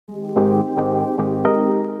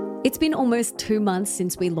It's been almost 2 months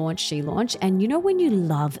since we launched She Launch, and you know when you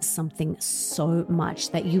love something so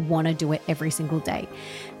much that you want to do it every single day?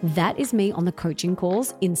 That is me on the coaching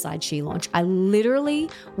calls inside She Launch. I literally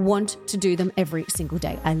want to do them every single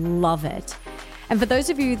day. I love it. And for those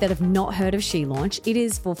of you that have not heard of She Launch, it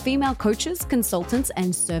is for female coaches, consultants,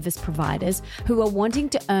 and service providers who are wanting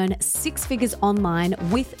to earn 6 figures online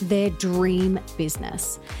with their dream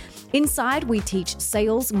business. Inside, we teach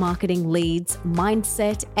sales, marketing, leads,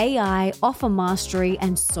 mindset, AI, offer mastery,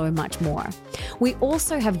 and so much more. We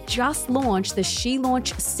also have just launched the She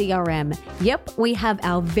Launch CRM. Yep, we have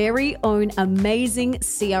our very own amazing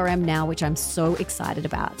CRM now, which I'm so excited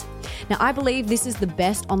about. Now, I believe this is the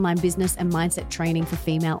best online business and mindset training for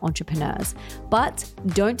female entrepreneurs. But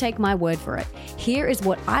don't take my word for it. Here is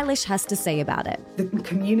what Eilish has to say about it. The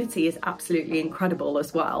community is absolutely incredible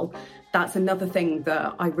as well. That's another thing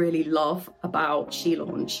that I really love about She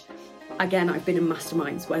Launch. Again, I've been in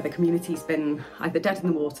masterminds where the community's been either dead in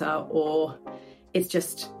the water or it's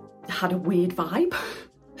just had a weird vibe.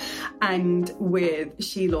 And with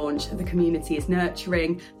She Launch, the community is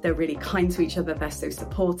nurturing, they're really kind to each other, they're so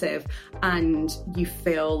supportive, and you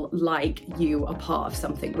feel like you are part of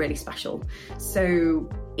something really special. So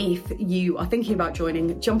if you are thinking about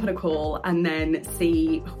joining, jump on a call and then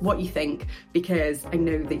see what you think, because I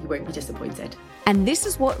know that you won't be disappointed. And this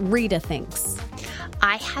is what Rita thinks.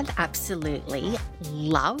 I have absolutely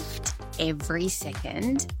loved every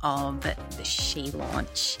second of the She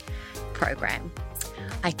Launch program.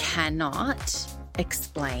 I cannot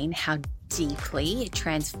explain how deeply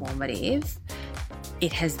transformative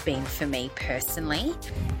it has been for me personally.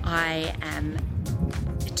 I am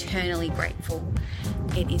eternally grateful.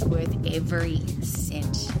 It is worth every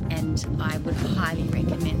cent, and I would highly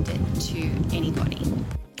recommend it to anybody.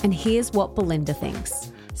 And here's what Belinda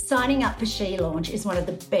thinks. Signing up for She Launch is one of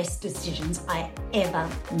the best decisions I ever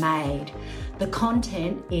made. The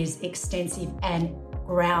content is extensive and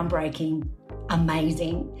groundbreaking.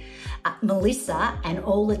 Amazing. Melissa and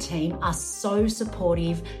all the team are so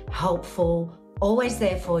supportive, helpful, always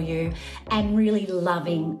there for you, and really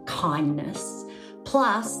loving kindness.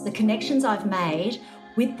 Plus, the connections I've made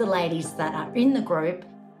with the ladies that are in the group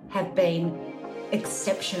have been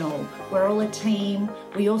exceptional. We're all a team.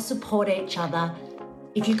 We all support each other.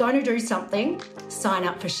 If you're going to do something, sign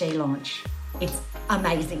up for She Launch. It's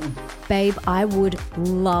amazing. Babe, I would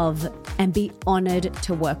love and be honored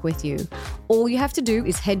to work with you. All you have to do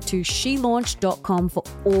is head to shelaunch.com for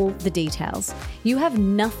all the details. You have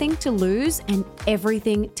nothing to lose and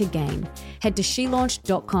everything to gain. Head to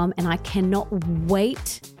shelaunch.com and I cannot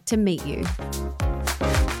wait to meet you.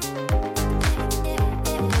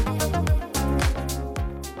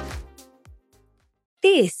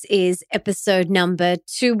 This is episode number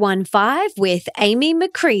 215 with Amy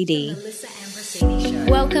McCready.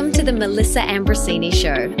 Welcome to the Melissa Ambrosini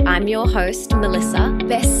Show. I'm your host, Melissa,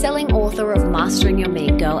 best-selling author of Mastering Your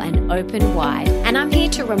Mean Girl and Open Wide. And I'm here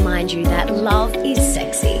to remind you that love is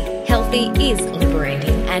sexy, healthy is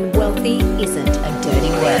liberating, and wealthy isn't a dirty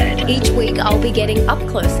word. Each week, I'll be getting up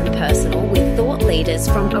close and personal with thought leaders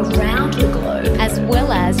from around the globe, as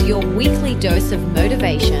well as your weekly dose of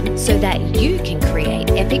motivation so that you can create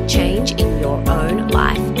epic change in your own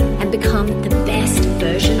life and become the best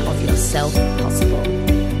version of yourself possible.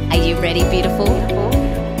 Are you ready, beautiful?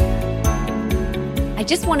 I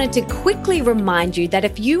just wanted to quickly remind you that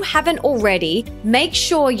if you haven't already, make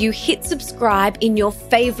sure you hit subscribe in your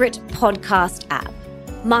favorite podcast app.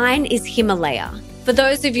 Mine is Himalaya. For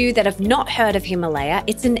those of you that have not heard of Himalaya,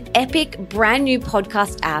 it's an epic brand new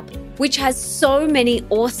podcast app which has so many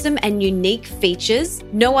awesome and unique features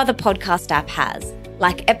no other podcast app has,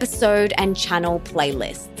 like episode and channel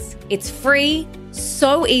playlists. It's free,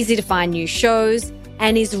 so easy to find new shows,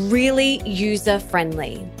 and is really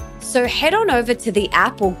user-friendly. So head on over to the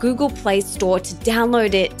app or Google Play Store to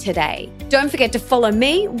download it today. Don't forget to follow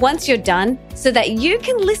me once you're done so that you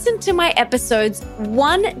can listen to my episodes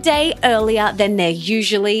one day earlier than they're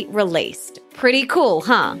usually released. Pretty cool,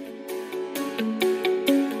 huh?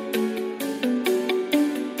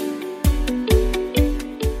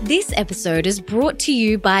 This episode is brought to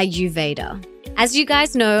you by Ayurveda. As you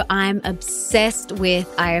guys know, I'm obsessed with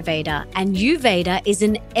Ayurveda, and Ayurveda is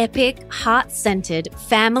an epic, heart-centered,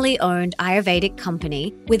 family-owned Ayurvedic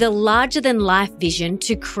company with a larger-than-life vision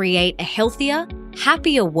to create a healthier,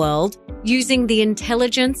 happier world using the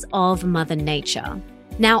intelligence of Mother Nature.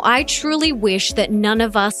 Now, I truly wish that none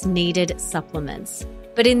of us needed supplements.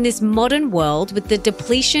 But in this modern world, with the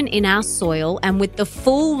depletion in our soil and with the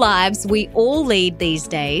full lives we all lead these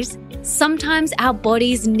days, sometimes our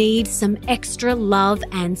bodies need some extra love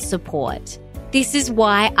and support. This is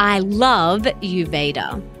why I love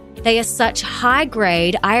Ayurveda. They are such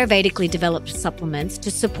high-grade, Ayurvedically developed supplements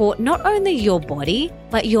to support not only your body,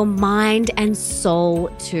 but your mind and soul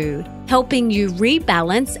too, helping you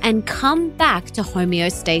rebalance and come back to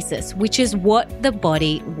homeostasis, which is what the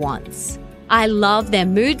body wants. I love their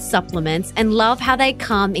mood supplements and love how they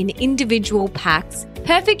come in individual packs,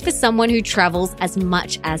 perfect for someone who travels as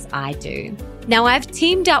much as I do. Now, I've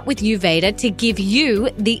teamed up with Uveda to give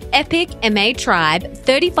you, the Epic MA Tribe,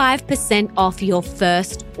 35% off your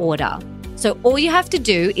first order. So all you have to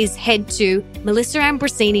do is head to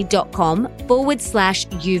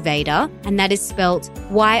melissaambrosini.com/Uveda, and that is spelled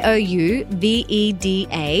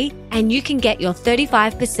YOUVEDA, and you can get your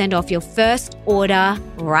 35% off your first order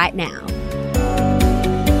right now.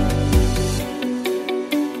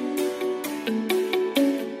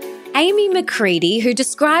 Amy McCready, who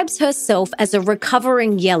describes herself as a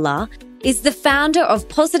recovering yeller, is the founder of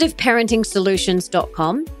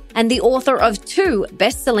PositiveParentingSolutions.com and the author of 2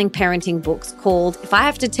 best-selling parenting books called If I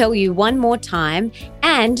Have to Tell You One More Time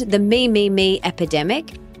and The Me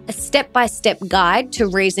Epidemic, a step-by-step guide to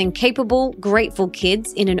raising capable, grateful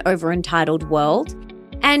kids in an over-entitled world.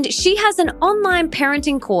 And she has an online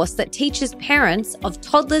parenting course that teaches parents of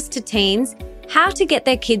toddlers to teens how to get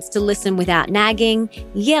their kids to listen without nagging,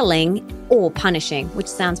 yelling, or punishing, which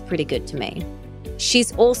sounds pretty good to me.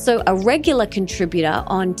 She's also a regular contributor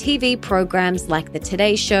on TV programs like The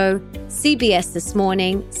Today Show, CBS This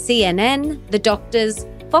Morning, CNN, The Doctors,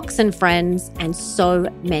 Fox and Friends, and so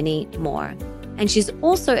many more. And she's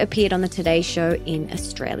also appeared on The Today Show in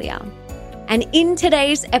Australia. And in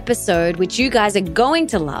today's episode, which you guys are going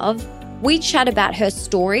to love, we chat about her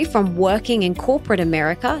story from working in corporate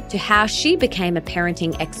America to how she became a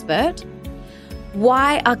parenting expert.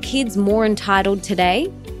 Why are kids more entitled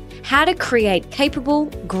today? How to create capable,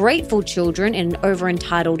 grateful children in an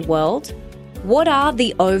over-entitled world. What are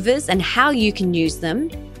the overs and how you can use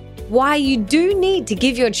them. Why you do need to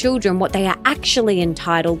give your children what they are actually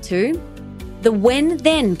entitled to. The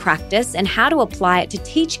when-then practice and how to apply it to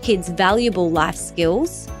teach kids valuable life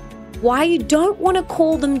skills. Why you don't want to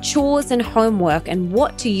call them chores and homework and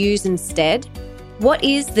what to use instead. What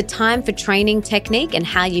is the time for training technique and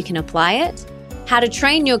how you can apply it. How to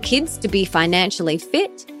train your kids to be financially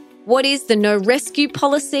fit. What is the no rescue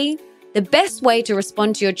policy? The best way to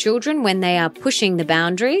respond to your children when they are pushing the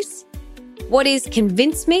boundaries. What is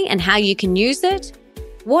Convince Me and how you can use it.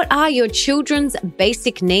 What are your children's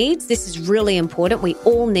basic needs? This is really important. We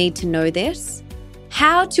all need to know this.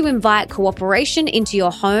 How to invite cooperation into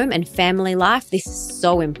your home and family life. This is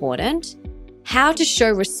so important. How to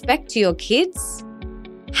show respect to your kids.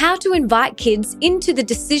 How to invite kids into the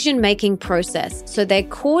decision-making process so their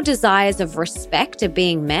core desires of respect are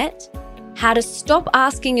being met. How to stop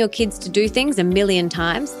asking your kids to do things a million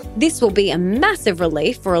times. This will be a massive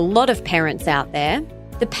relief for a lot of parents out there.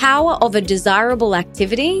 The power of a desirable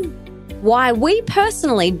activity. Why we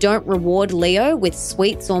personally don't reward Leo with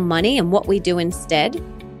sweets or money and what we do instead.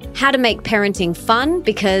 How to make parenting fun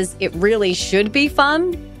because it really should be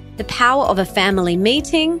fun. The power of a family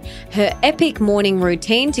meeting. Her epic morning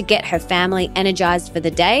routine to get her family energized for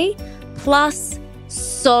the day. Plus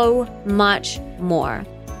so much more.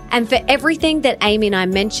 And for everything that Amy and I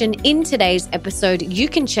mention in today's episode, you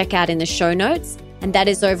can check out in the show notes. And that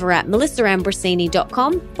is over at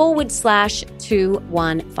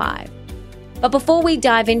melissaambrosini.com/215. But before we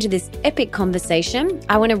dive into this epic conversation,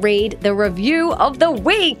 I want to read the review of the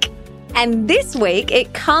week. And this week,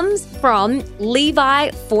 it comes from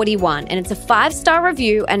Levi41, and it's a 5-star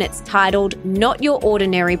review, and it's titled Not Your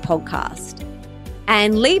Ordinary Podcast.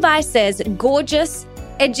 And Levi says, gorgeous,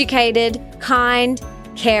 educated, kind,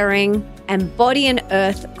 caring, and body and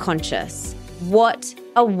earth conscious. What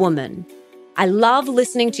a woman. I love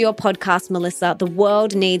listening to your podcast, Melissa. The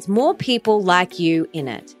world needs more people like you in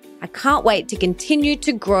it. I can't wait to continue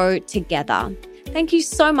to grow together. Thank you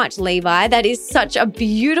so much, Levi. That is such a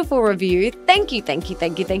beautiful review. Thank you, thank you,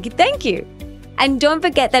 thank you, thank you, thank you. And don't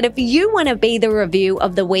forget that if you want to be the review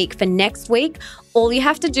of the week for next week, all you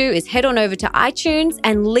have to do is head on over to iTunes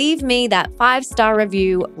and leave me that 5-star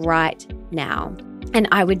review right now. And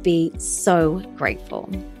I would be so grateful.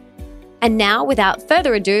 And now, without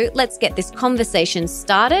further ado, let's get this conversation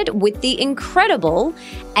started with the incredible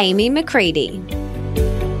Amy McCready.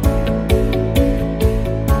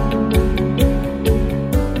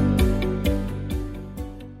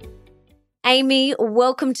 Amy,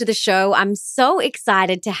 welcome to the show. I'm so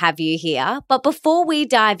excited to have you here. But before we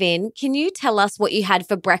dive in, can you tell us what you had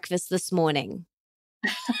for breakfast this morning?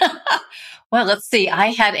 Well, let's see. I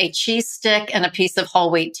had a cheese stick and a piece of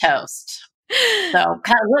whole wheat toast. So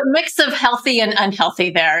kind of a mix of healthy and unhealthy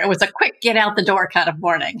there. It was a quick get out the door kind of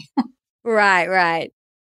morning. Right.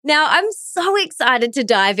 Now, I'm so excited to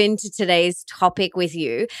dive into today's topic with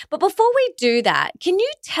you. But before we do that, can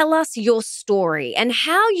you tell us your story and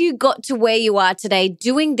how you got to where you are today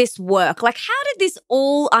doing this work? Like, how did this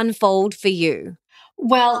all unfold for you?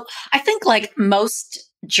 Well, I think like most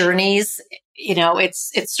journeys,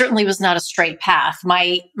 it certainly was not a straight path.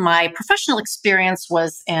 My professional experience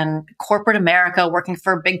was in corporate America, working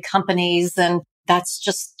for big companies, and that's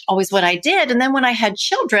just always what I did. And then when I had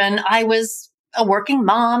children, I was a working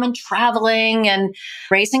mom and traveling and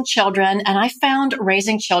raising children. And I found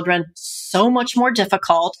raising children so much more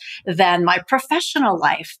difficult than my professional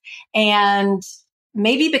life. And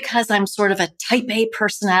maybe because I'm sort of a type A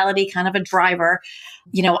personality, kind of a driver,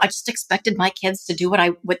 I just expected my kids to do what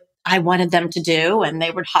I wanted them to do. And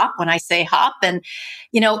they would hop when I say hop. And,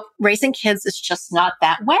 raising kids is just not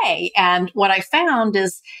that way. And what I found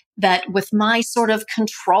is that with my sort of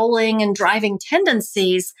controlling and driving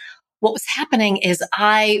tendencies, what was happening is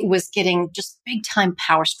I was getting just big time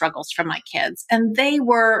power struggles from my kids. And they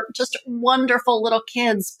were just wonderful little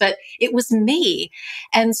kids, but it was me.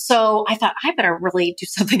 And so I thought I better really do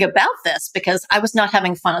something about this because I was not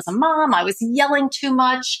having fun as a mom. I was yelling too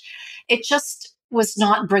much. It just was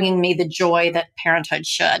not bringing me the joy that parenthood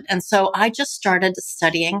should. And so I just started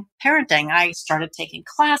studying parenting. I started taking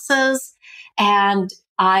classes and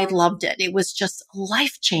I loved it. It was just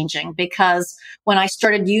life-changing because when I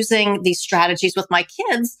started using these strategies with my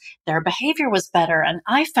kids, their behavior was better and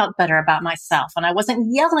I felt better about myself and I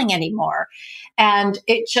wasn't yelling anymore. And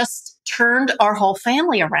it just turned our whole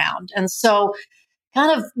family around. And so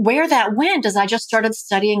kind of where that went is I just started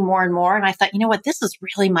studying more and more. And I thought, you know what, this is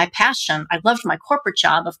really my passion. I loved my corporate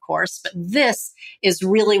job, of course, but this is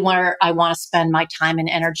really where I want to spend my time and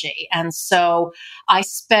energy. And so I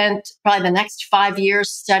spent probably the next 5 years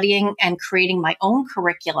studying and creating my own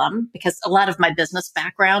curriculum because a lot of my business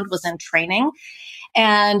background was in training.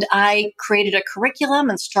 And I created a curriculum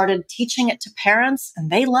and started teaching it to parents, and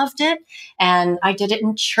they loved it. And I did it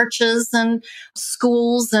in churches and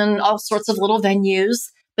schools and all sorts of little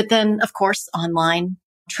venues. But then, of course, online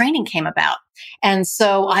training came about. And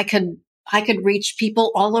so I could reach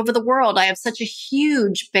people all over the world. I have such a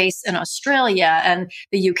huge base in Australia and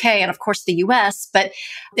the UK and of course the US, but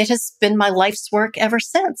it has been my life's work ever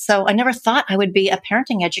since. So I never thought I would be a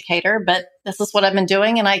parenting educator, but this is what I've been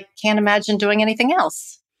doing and I can't imagine doing anything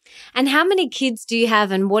else. And how many kids do you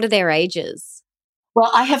have and what are their ages?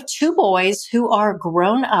 Well, I have 2 boys who are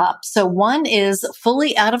grown up. So one is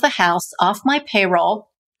fully out of the house, off my payroll.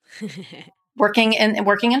 working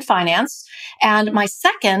in finance, and my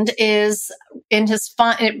second is in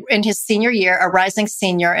his senior year, a rising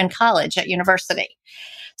senior in college at university.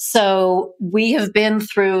 So we have been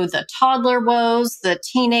through the toddler woes, the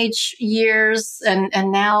teenage years, and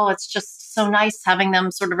now it's just so nice having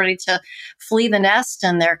them sort of ready to flee the nest,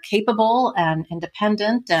 and they're capable and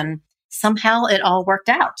independent, and somehow it all worked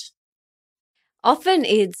out. Often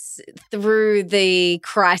it's through the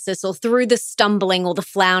crisis or through the stumbling or the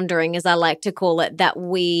floundering, as I like to call it, that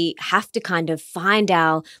we have to kind of find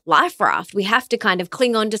our life raft. We have to kind of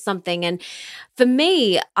cling on to something. And for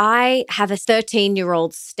me, I have a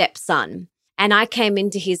 13-year-old stepson, and I came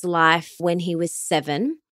into his life when he was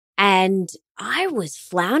 7, and I was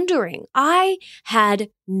floundering. I had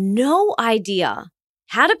no idea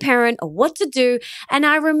how to parent or what to do. And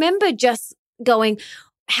I remember just going,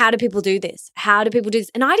 how do people do this? How do people do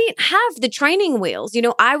this? And I didn't have the training wheels.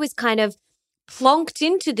 I was kind of plonked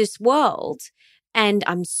into this world and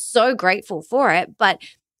I'm so grateful for it, but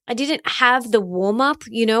I didn't have the warm up.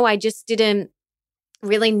 I just didn't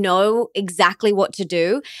really know exactly what to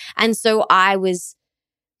do. And so I was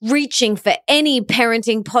reaching for any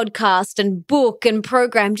parenting podcast and book and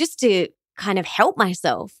program just to kind of help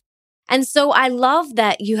myself. And so I love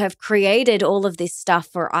that you have created all of this stuff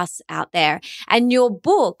for us out there. And your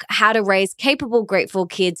book, How to Raise Capable, Grateful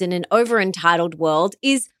Kids in an Over-Entitled World,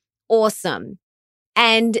 is awesome.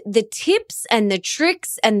 And the tips and the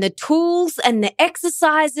tricks and the tools and the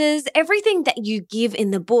exercises, everything that you give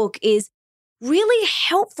in the book is really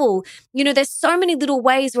helpful. There's so many little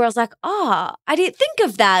ways where I was like, I didn't think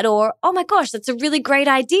of that. Or, oh my gosh, that's a really great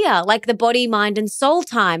idea. Like the body, mind, and soul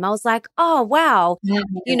time. I was like, oh, wow.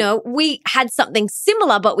 Yeah. We had something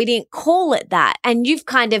similar, but we didn't call it that. And you've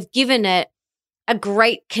kind of given it a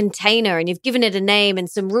great container and you've given it a name and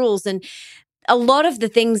some rules. And a lot of the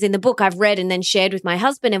things in the book I've read and then shared with my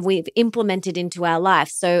husband and we've implemented into our life.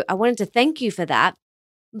 So I wanted to thank you for that.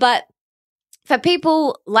 But for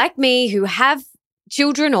people like me who have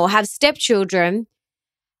children or have stepchildren,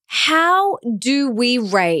 how do we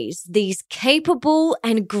raise these capable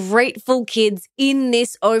and grateful kids in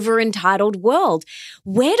this over-entitled world?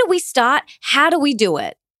 Where do we start? How do we do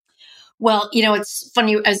it? Well, it's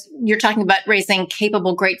funny as you're talking about raising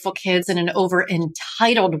capable, grateful kids in an over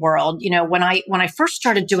entitled world. When I first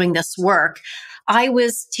started doing this work, I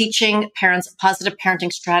was teaching parents positive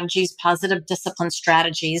parenting strategies, positive discipline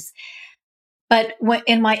strategies. But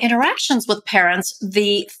in my interactions with parents,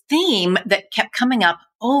 the theme that kept coming up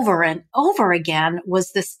over and over again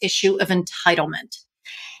was this issue of entitlement.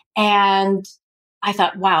 And I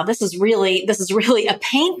thought, wow, this is really a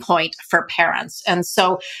pain point for parents. And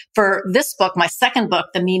so for this book, my second book,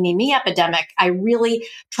 The Me Epidemic, I really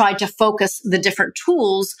tried to focus the different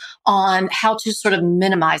tools on how to sort of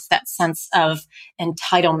minimize that sense of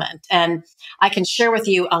entitlement. And I can share with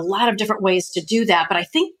you a lot of different ways to do that. But I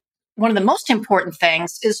think one of the most important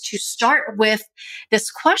things is to start with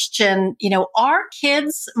this question, are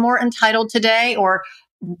kids more entitled today, or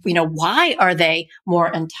why are they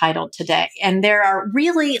more entitled today? And there are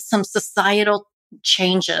really some societal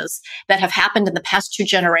changes that have happened in the past 2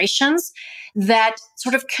 generations that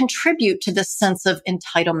sort of contribute to this sense of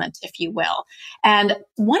entitlement, if you will. And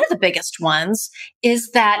one of the biggest ones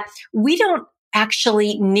is that we don't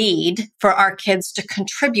actually need for our kids to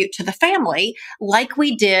contribute to the family like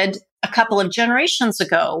we did a couple of generations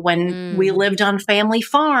ago when we lived on family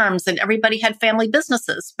farms and everybody had family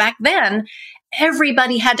businesses. Back then,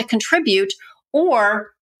 everybody had to contribute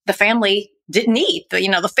or the family didn't eat.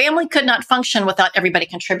 The family could not function without everybody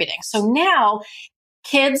contributing. So now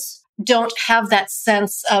kids don't have that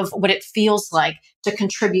sense of what it feels like to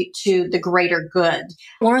contribute to the greater good,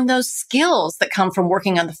 learn those skills that come from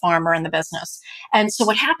working on the farm or in the business. And so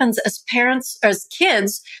what happens as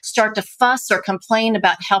kids start to fuss or complain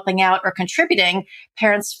about helping out or contributing,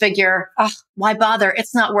 parents figure, why bother?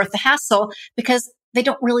 It's not worth the hassle, because they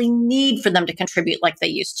don't really need for them to contribute like they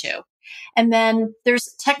used to. And then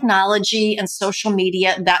there's technology and social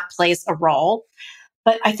media that plays a role.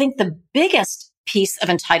 But I think the biggest piece of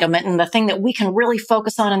entitlement, and the thing that we can really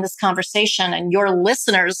focus on in this conversation and your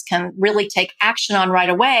listeners can really take action on right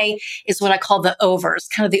away, is what I call the overs,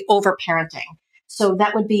 kind of the overparenting. So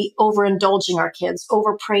that would be overindulging our kids,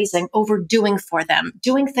 overpraising, overdoing for them,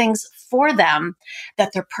 doing things for them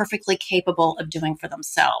that they're perfectly capable of doing for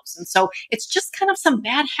themselves. And so it's just kind of some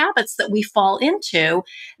bad habits that we fall into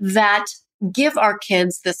that give our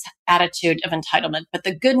kids this attitude of entitlement. But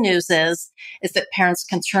the good news is that parents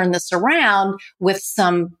can turn this around with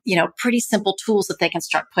some, pretty simple tools that they can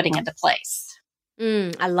start putting into place.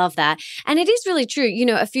 I love that. And it is really true.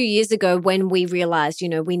 A few years ago when we realized,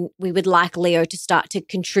 we would like Leo to start to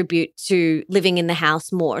contribute to living in the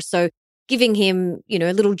house more. So giving him,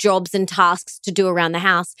 little jobs and tasks to do around the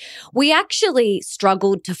house, we actually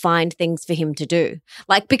struggled to find things for him to do.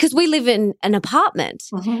 Like, because we live in an apartment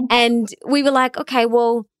and we were like, okay,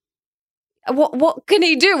 well, what can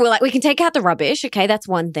he do? We're like, we can take out the rubbish. Okay, that's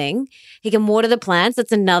one thing. He can water the plants.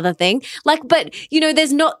 That's another thing. But,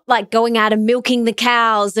 there's not like going out and milking the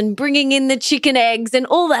cows and bringing in the chicken eggs and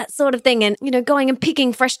all that sort of thing and, going and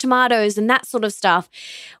picking fresh tomatoes and that sort of stuff.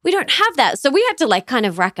 We don't have that. So we had to kind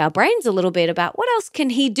of rack our brains a little bit about what else can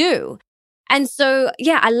he do? And so,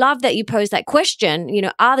 I love that you posed that question,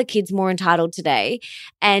 are the kids more entitled today?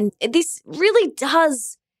 And this really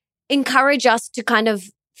does encourage us to kind of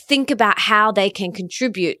think about how they can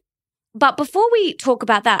contribute. But before we talk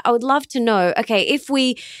about that, I would love to know, okay, if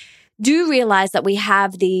we do realize that we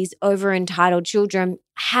have these over-entitled children,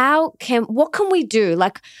 what can we do?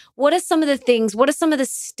 Like, what are some of the things, what are some of the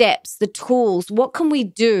steps, the tools, what can we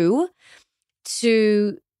do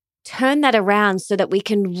to turn that around so that we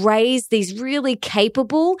can raise these really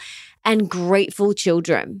capable and grateful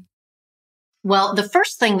children? Well, the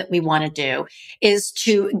first thing that we want to do is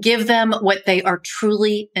to give them what they are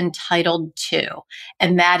truly entitled to,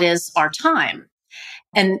 and that is our time.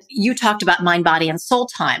 And you talked about mind, body, and soul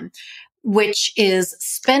time, which is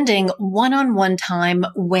spending one-on-one time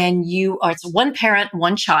when it's one parent,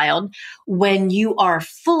 one child, when you are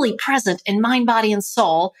fully present in mind, body, and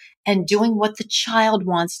soul and doing what the child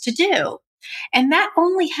wants to do. And that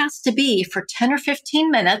only has to be for 10 or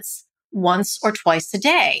 15 minutes once or twice a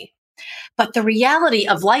day. But the reality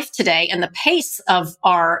of life today and the pace of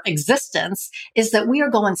our existence is that we are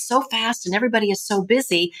going so fast and everybody is so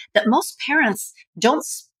busy that most parents don't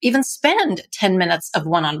even spend 10 minutes of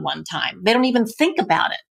one-on-one time. They don't even think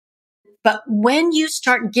about it. But when you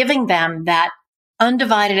start giving them that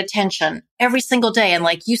undivided attention every single day, and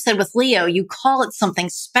like you said with Leo, you call it something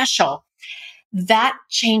special, that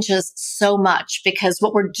changes so much, because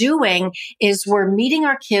what we're doing is we're meeting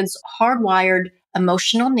our kids' hardwired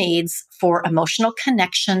emotional needs for emotional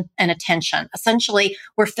connection and attention. Essentially,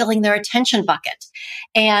 we're filling their attention bucket.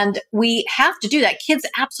 And we have to do that. Kids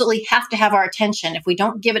absolutely have to have our attention. If we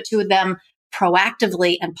don't give it to them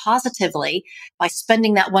proactively and positively by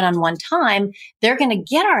spending that one-on-one time, they're going to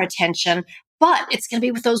get our attention, but it's going to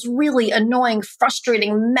be with those really annoying,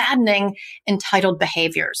 frustrating, maddening, entitled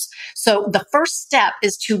behaviors. So the first step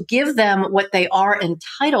is to give them what they are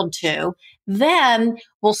entitled to. Then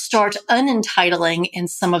we'll start unentitling in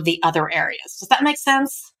some of the other areas. Does that make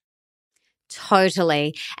sense?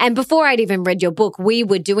 Totally. And before I'd even read your book, we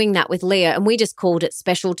were doing that with Leah, and we just called it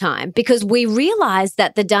special time because we realized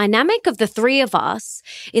that the dynamic of the three of us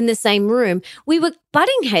in the same room, we were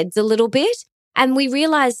butting heads a little bit. And we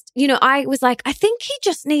realized, I was like, I think he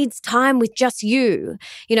just needs time with just you.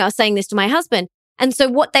 I was saying this to my husband. And so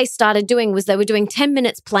what they started doing was they were doing 10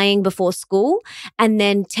 minutes playing before school and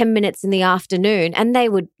then 10 minutes in the afternoon. And they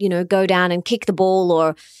would, go down and kick the ball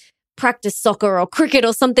or practice soccer or cricket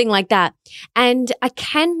or something like that. And I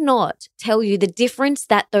cannot tell you the difference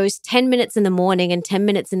that those 10 minutes in the morning and 10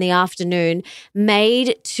 minutes in the afternoon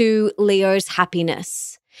made to Leo's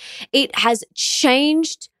happiness. It has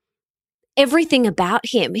changed everything about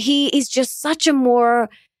him. He is just such a more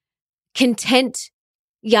content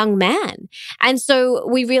young man. And so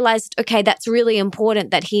we realized, okay, that's really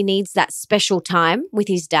important that he needs that special time with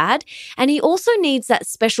his dad. And he also needs that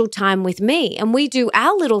special time with me. And we do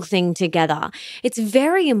our little thing together. It's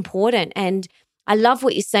very important. And I love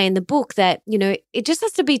what you say in the book that, it just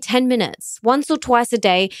has to be 10 minutes, once or twice a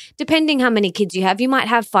day, depending how many kids you have. You might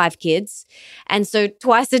have 5 kids. And so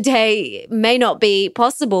twice a day may not be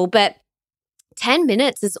possible, but 10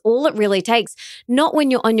 minutes is all it really takes, not when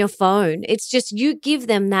you're on your phone. It's just you give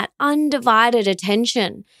them that undivided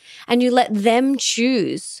attention and you let them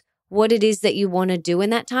choose what it is that you want to do in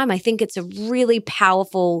that time. I think it's a really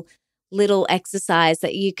powerful little exercise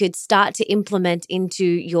that you could start to implement into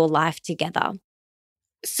your life together.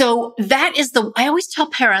 So that is I always tell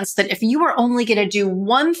parents that if you are only going to do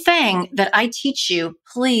one thing that I teach you,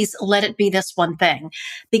 please let it be this one thing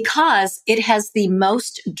because it has the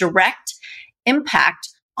most direct impact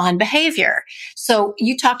on behavior. So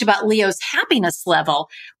you talked about Leo's happiness level.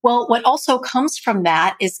 Well, what also comes from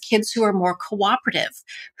that is kids who are more cooperative,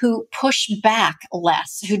 who push back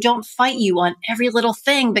less, who don't fight you on every little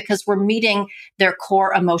thing because we're meeting their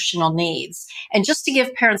core emotional needs. And just to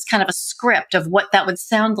give parents kind of a script of what that would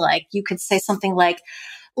sound like, you could say something like,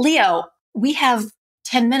 Leo, we have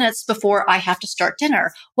 10 minutes before I have to start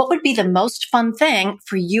dinner. What would be the most fun thing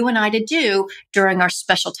for you and I to do during our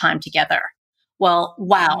special time together? Well,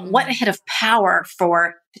 wow, what a hit of power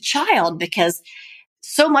for the child, because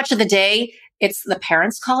so much of the day, it's the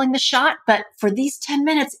parents calling the shot. But for these 10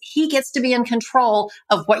 minutes, he gets to be in control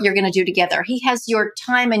of what you're going to do together. He has your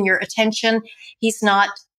time and your attention. He's not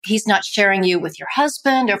sharing you with your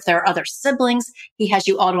husband or if there are other siblings. He has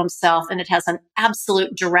you all to himself, and it has an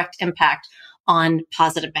absolute direct impact on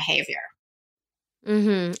positive behavior.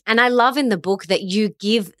 Mm-hmm. And I love in the book that you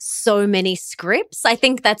give so many scripts. I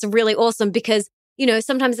think that's really awesome because,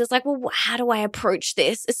 sometimes it's like, well, how do I approach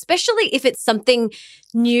this? Especially if it's something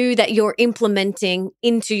new that you're implementing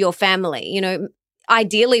into your family.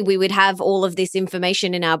 Ideally we would have all of this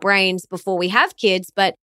information in our brains before we have kids,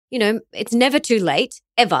 but, it's never too late,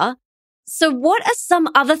 ever. So what are some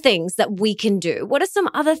other things that we can do? What are some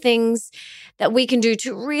other things that we can do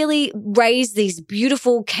to really raise these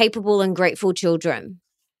beautiful, capable, and grateful children?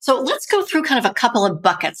 So let's go through kind of a couple of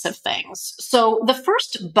buckets of things. So the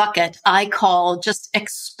first bucket I call just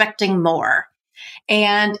expecting more.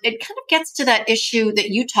 And it kind of gets to that issue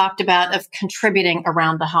that you talked about of contributing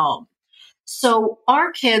around the home. So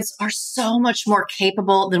our kids are so much more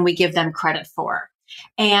capable than we give them credit for.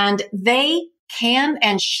 And they can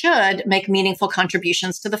and should make meaningful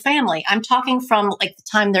contributions to the family. I'm talking from like the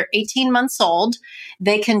time they're 18 months old.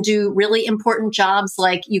 They can do really important jobs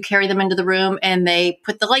like you carry them into the room and they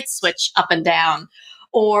put the light switch up and down.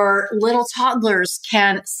 Or little toddlers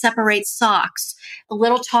can separate socks. A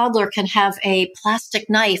little toddler can have a plastic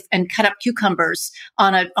knife and cut up cucumbers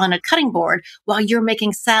on a cutting board while you're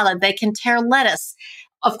making salad. They can tear lettuce.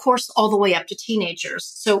 Of course, all the way up to teenagers.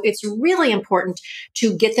 So it's really important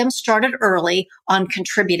to get them started early on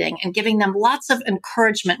contributing and giving them lots of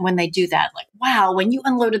encouragement when they do that. Like, wow, when you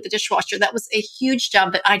unloaded the dishwasher, that was a huge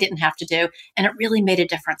job that I didn't have to do. And it really made a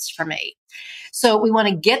difference for me. So we want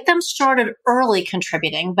to get them started early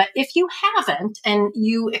contributing. But if you haven't and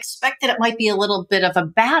you expect that it might be a little bit of a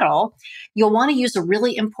battle, you'll want to use a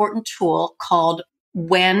really important tool called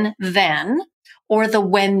When Then, or the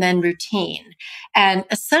when then routine. And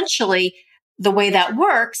essentially, the way that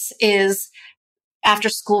works is after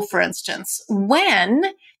school, for instance, when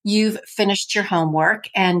you've finished your homework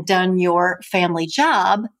and done your family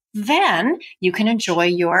job, then you can enjoy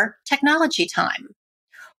your technology time.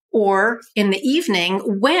 or in the evening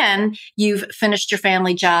when you've finished your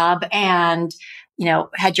family job and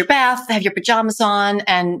had your bath, have your pajamas on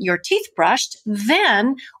and your teeth brushed,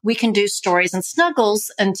 then we can do stories and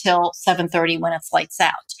snuggles until 7:30 when it's lights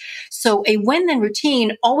out. So a when-then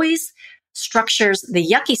routine always structures the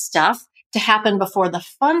yucky stuff to happen before the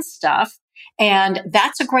fun stuff. And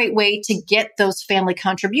that's a great way to get those family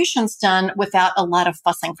contributions done without a lot of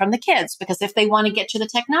fussing from the kids. Because if they want to get to the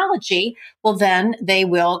technology, well, then they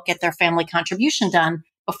will get their family contribution done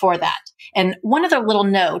before that. And one other little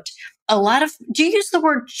note, do you use the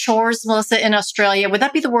word chores, Melissa, in Australia? Would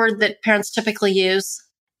that be the word that parents typically use?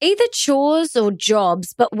 Either chores or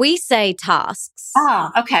jobs, but we say tasks.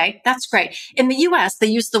 Ah, okay. That's great. In the US, they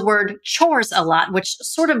use the word chores a lot, which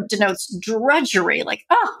sort of denotes drudgery, like,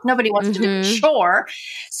 nobody wants to do a chore.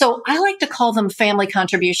 So I like to call them family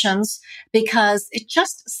contributions because it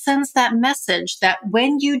just sends that message that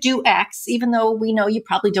when you do X, even though we know you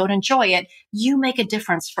probably don't enjoy it, you make a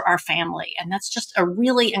difference for our family. And that's just a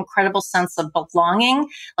really incredible sense of belonging.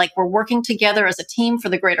 Like we're working together as a team for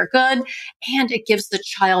the greater good. And it gives the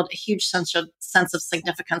child a huge sense of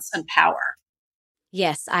significance and power.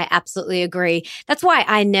 Yes, I absolutely agree. That's why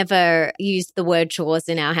I never use the word chores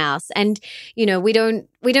in our house. And, we don't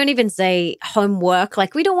even say homework.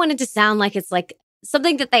 Like we don't want it to sound like it's like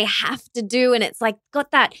something that they have to do. And it's like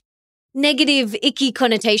got that negative, icky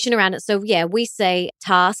connotation around it. So yeah, we say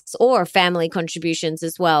tasks or family contributions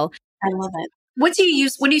as well. I love it. What do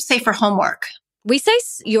you say for homework? We say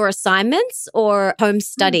your assignments or home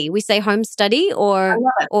study. We say home study or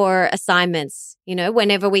assignments.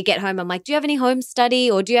 Whenever we get home, I'm like, do you have any home study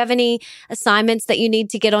or do you have any assignments that you need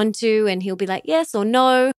to get onto? And he'll be like, yes or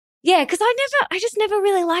no. Yeah, because I just never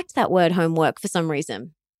really liked that word homework for some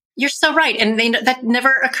reason. You're so right. And that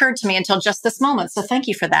never occurred to me until just this moment. So thank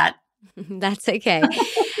you for that. That's okay.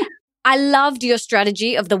 I loved your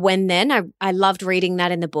strategy of the when then. I loved reading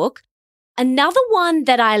that in the book. Another one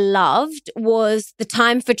that I loved was the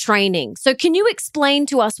time for training. So can you explain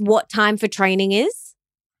to us what time for training is?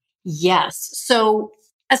 Yes. So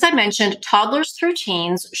as I mentioned, toddlers through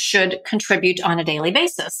teens should contribute on a daily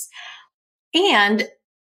basis. And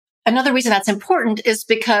another reason that's important is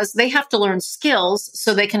because they have to learn skills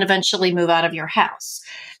so they can eventually move out of your house.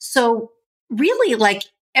 So really, like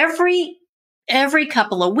every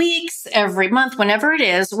couple of weeks, every month, whenever it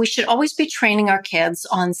is, we should always be training our kids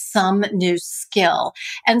on some new skill.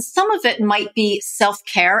 And some of it might be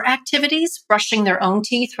self-care activities, brushing their own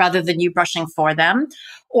teeth rather than you brushing for them,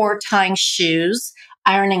 or tying shoes,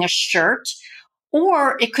 ironing a shirt,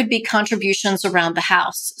 or it could be contributions around the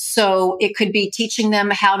house. So it could be teaching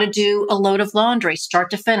them how to do a load of laundry, start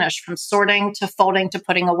to finish, from sorting to folding to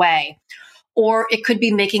putting away. Or it could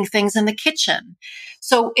be making things in the kitchen.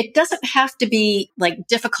 So it doesn't have to be like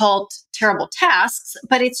difficult, terrible tasks,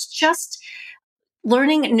 but it's just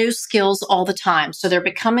learning new skills all the time. So they're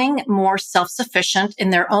becoming more self-sufficient in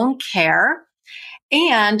their own care,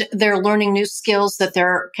 and they're learning new skills that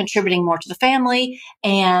they're contributing more to the family.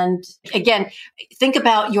 And again, think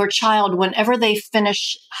about your child whenever they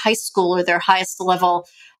finish high school or their highest level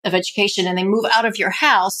of education and they move out of your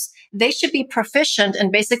house, they should be proficient in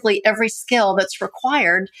basically every skill that's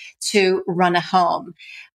required to run a home.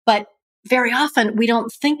 But very often we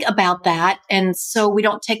don't think about that. And so we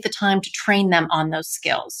don't take the time to train them on those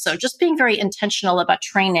skills. So just being very intentional about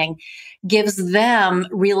training gives them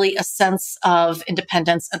really a sense of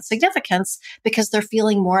independence and significance because they're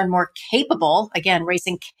feeling more and more capable, again,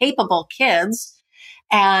 raising capable kids.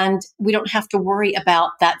 And we don't have to worry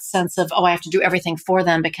about that sense of, I have to do everything for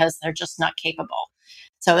them because they're just not capable.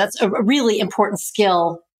 So that's a really important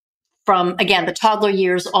skill from, again, the toddler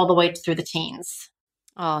years all the way through the teens.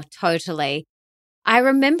 Oh, totally. I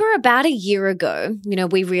remember about a year ago,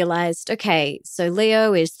 we realized, okay, so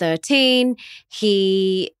Leo is 13.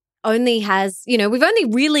 He only has, we've only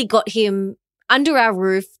really got him under our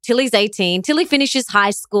roof till he's 18, till he finishes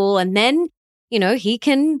high school. And then, he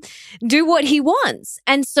can do what he wants.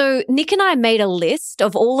 And so Nick and I made a list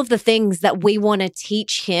of all of the things that we want to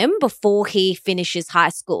teach him before he finishes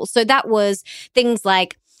high school. So that was things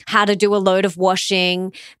like how to do a load of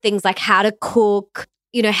washing, things like how to cook,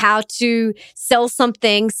 how to sell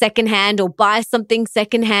something secondhand or buy something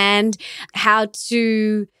secondhand, how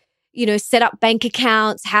to, set up bank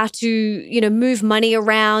accounts, how to, move money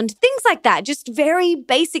around, things like that. Just very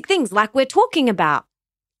basic things like we're talking about.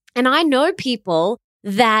 And I know people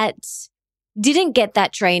that didn't get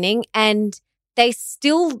that training and they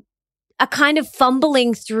still are kind of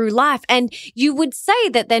fumbling through life. And you would say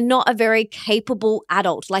that they're not a very capable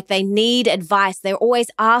adult, like they need advice. They're always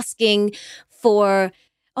asking for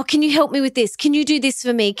oh, can you help me with this? Can you do this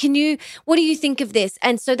for me? What do you think of this?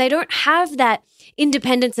 And so they don't have that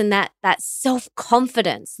independence and that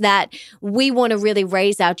self-confidence that we want to really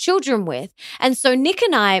raise our children with. And so Nick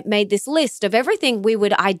and I made this list of everything we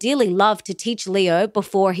would ideally love to teach Leo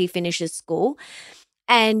before he finishes school.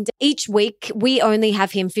 And each week, we only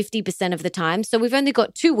have him 50% of the time. So we've only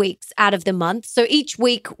got 2 weeks out of the month. So each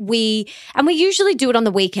week we usually do it on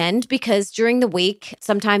the weekend because during the week,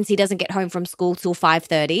 sometimes he doesn't get home from school till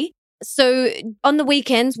 5:30. So on the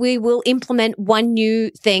weekends, we will implement one new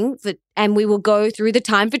thing and we will go through the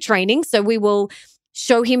time for training. So we will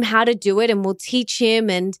show him how to do it and we'll teach him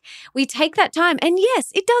and we take that time. And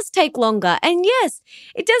yes, it does take longer. And yes,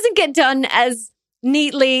 it doesn't get done as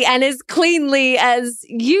neatly and as cleanly as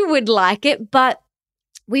you would like it, but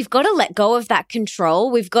we've got to let go of that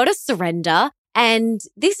control. We've got to surrender. And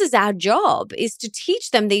this is our job, is to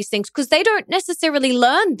teach them these things because they don't necessarily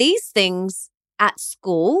learn these things at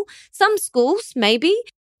school. Some schools maybe,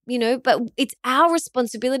 but it's our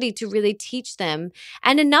responsibility to really teach them.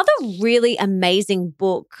 And another really amazing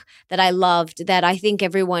book that I loved that I think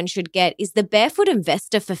everyone should get is The Barefoot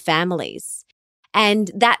Investor for Families.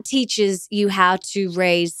 And that teaches you how to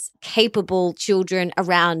raise capable children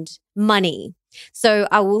around money. So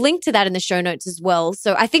I will link to that in the show notes as well.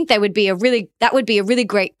 So I think that would be a really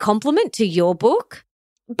great compliment to your book.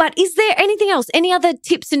 But is there anything else? Any other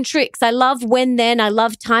tips and tricks? I love When Then. I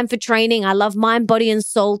love Time for Training. I love Mind, Body and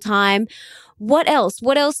Soul Time. What else?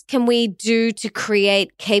 What else can we do to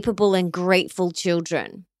create capable and grateful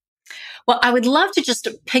children? Well, I would love to just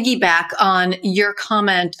piggyback on your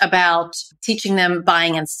comment about teaching them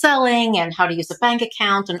buying and selling and how to use a bank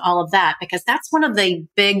account and all of that, because that's one of the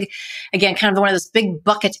big, again, kind of one of those big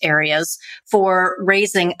bucket areas for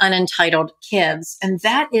raising unentitled kids. And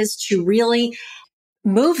that is to really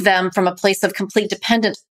move them from a place of complete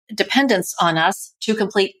dependence on us to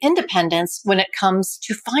complete independence when it comes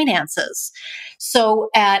to finances. So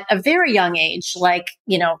at a very young age, like,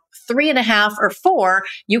 3.5 or 4,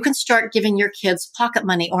 you can start giving your kids pocket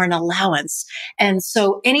money or an allowance. And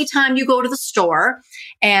so anytime you go to the store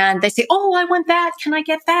and they say, oh, I want that, can I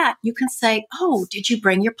get that? You can say, oh, did you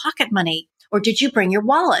bring your pocket money? Or did you bring your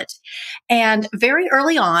wallet? And very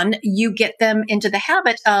early on, you get them into the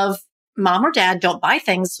habit of, Mom or Dad, don't buy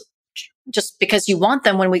things just because you want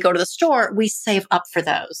them when we go to the store. We save up for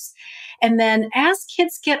those. And then as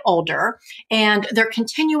kids get older and they're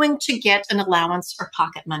continuing to get an allowance or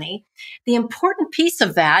pocket money, the important piece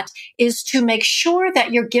of that is to make sure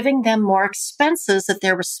that you're giving them more expenses that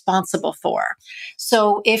they're responsible for.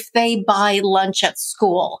 So if they buy lunch at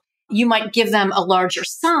school, you might give them a larger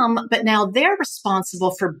sum, but now they're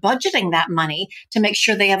responsible for budgeting that money to make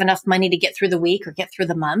sure they have enough money to get through the week or get through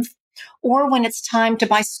the month. Or when it's time to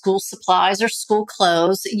buy school supplies or school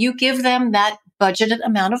clothes, you give them that budgeted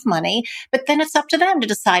amount of money, but then it's up to them to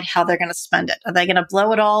decide how they're going to spend it. Are they going to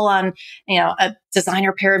blow it all on, a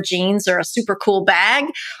designer pair of jeans or a super cool bag?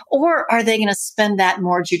 Or are they going to spend that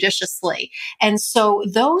more judiciously? And so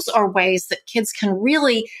those are ways that kids can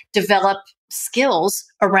really develop skills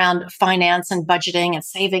around finance and budgeting and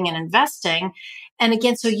saving and investing. And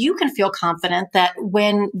again, so you can feel confident that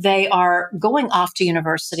when they are going off to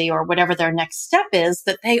university or whatever their next step is,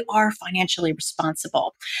 that they are financially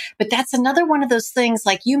responsible. But that's another one of those things,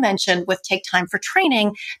 like you mentioned, with Take Time for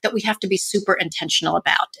Training, that we have to be super intentional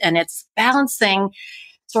about. And it's balancing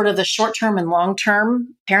sort of the short-term and long-term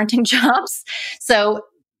parenting jobs. So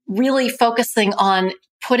really focusing on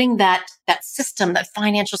putting that system, that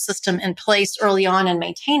financial system in place early on and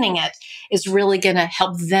maintaining it is really going to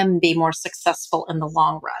help them be more successful in the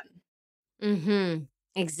long run. Mm-hmm.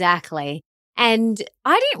 Exactly. And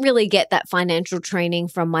I didn't really get that financial training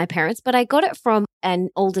from my parents, but I got it from an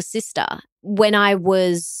older sister. When I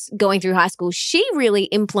was going through high school, she really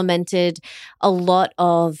implemented a lot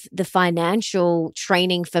of the financial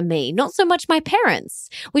training for me, not so much my parents,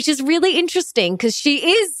 which is really interesting because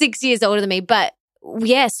she is 6 years older than me. But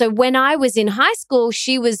yeah, so when I was in high school,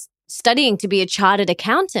 she was studying to be a chartered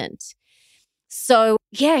accountant. So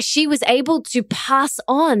yeah, she was able to pass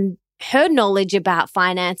on her knowledge about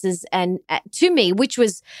finances and to me, which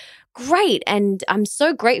was great. And I'm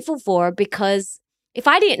so grateful for her because if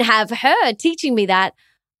I didn't have her teaching me that,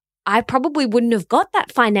 I probably wouldn't have got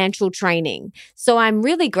that financial training. So I'm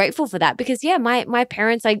really grateful for that because, yeah, my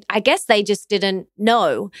parents, I guess they just didn't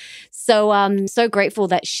know. So I'm so grateful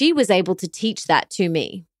that she was able to teach that to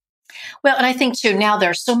me. Well, and I think too, now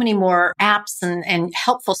there are so many more apps and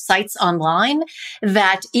helpful sites online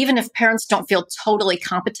that even if parents don't feel totally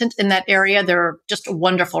competent in that area, they're just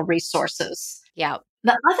wonderful resources. Yeah.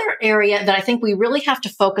 The other area that I think we really have to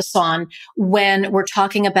focus on when we're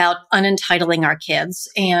talking about unentitling our kids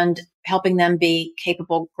and helping them be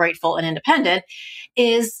capable, grateful, and independent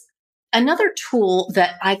is another tool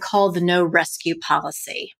that I call the no rescue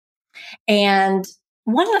policy. And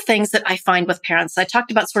one of the things that I find with parents, I talked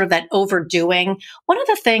about sort of that overdoing. One of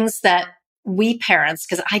the things that we parents,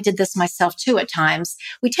 because I did this myself too at times,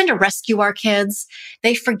 we tend to rescue our kids.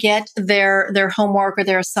 They forget their homework or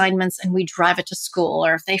their assignments and we drive it to school.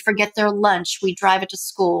 Or if they forget their lunch, we drive it to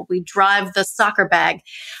school. We drive the soccer bag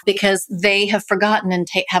because they have forgotten and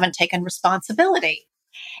haven't taken responsibility.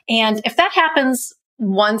 And if that happens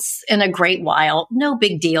once in a great while, no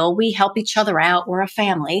big deal. We help each other out. We're a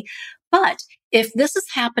family. But if this is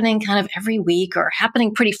happening kind of every week or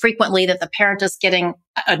happening pretty frequently that the parent is getting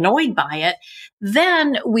annoyed by it,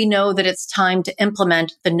 then we know that it's time to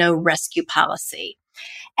implement the no rescue policy.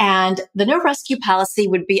 And the no rescue policy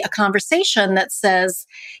would be a conversation that says,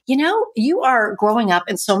 you are growing up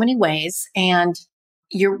in so many ways and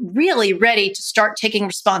you're really ready to start taking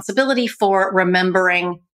responsibility for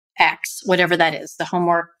remembering X, whatever that is, the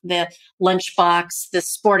homework, the lunchbox, the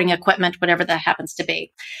sporting equipment, whatever that happens to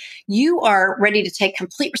be. You are ready to take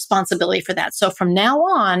complete responsibility for that. So from now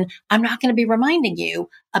on, I'm not going to be reminding you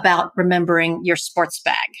about remembering your sports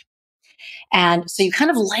bag. And so you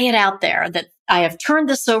kind of lay it out there that I have turned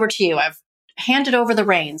this over to you. I've handed over the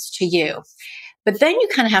reins to you. But then you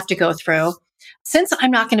kind of have to go through, since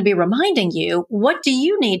I'm not going to be reminding you, what do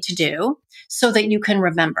you need to do so that you can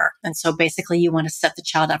remember? And so basically you want to set the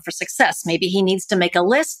child up for success. Maybe he needs to make a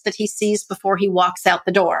list that he sees before he walks out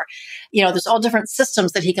the door. There's all different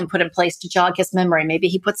systems that he can put in place to jog his memory. Maybe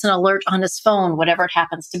he puts an alert on his phone, whatever it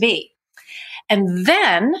happens to be. And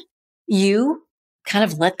then you kind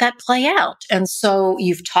of let that play out. And so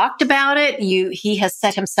you've talked about it. He has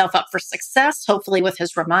set himself up for success, hopefully with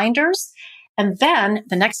his reminders. And then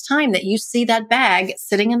the next time that you see that bag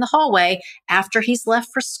sitting in the hallway after he's left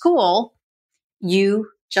for school, you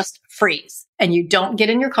just freeze and you don't get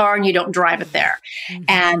in your car and you don't drive it there. Mm-hmm.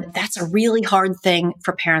 And that's a really hard thing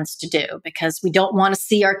for parents to do because we don't want to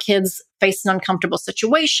see our kids face an uncomfortable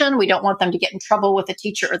situation. We don't want them to get in trouble with the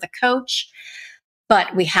teacher or the coach.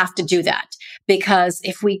 But we have to do that because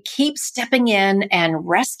if we keep stepping in and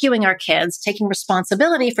rescuing our kids, taking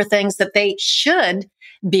responsibility for things that they should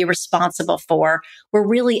be responsible for, we're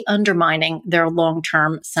really undermining their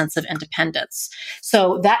long-term sense of independence.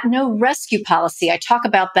 So that no rescue policy, I talk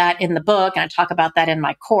about that in the book and I talk about that in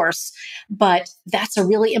my course, but that's a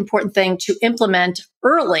really important thing to implement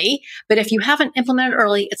early. But if you haven't implemented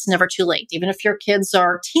early, it's never too late. Even if your kids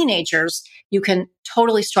are teenagers, you can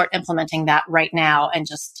totally start implementing that right now and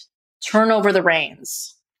just turn over the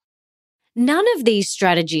reins. None of these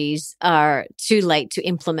strategies are too late to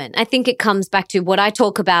implement. I think it comes back to what I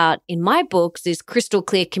talk about in my books is crystal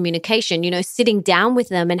clear communication, sitting down with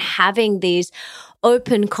them and having these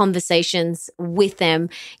open conversations with them.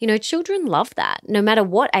 Children love that. No matter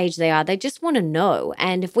what age they are, they just want to know.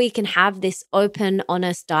 And if we can have this open,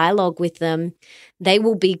 honest dialogue with them, they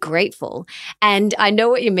will be grateful. And I know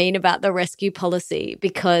what you mean about the rescue policy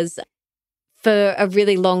because for a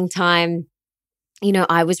really long time,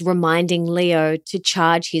 I was reminding Leo to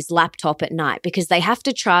charge his laptop at night because they have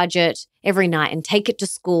to charge it every night and take it to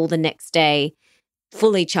school the next day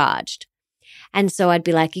fully charged. And so I'd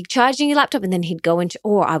be like, "You're charging your laptop?" And then he'd go into,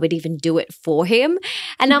 or I would even do it for him.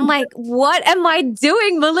 And I'm like, what am I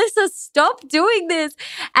doing? Melissa, stop doing this.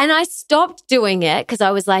 And I stopped doing it because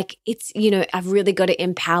I was like, I've really got to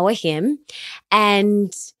empower him.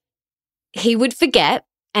 And he would forget.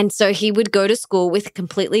 And so he would go to school with a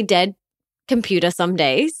completely dead computer some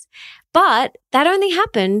days, but that only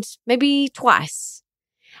happened maybe twice.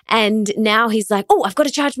 And now he's like, "Oh, I've got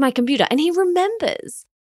to charge my computer." And he remembers.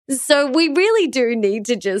 So we really do need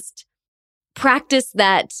to just practice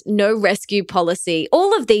that no rescue policy.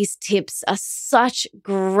 All of these tips are such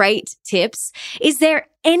great tips. Is there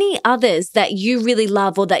any others that you really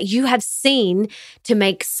love or that you have seen to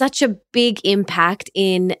make such a big impact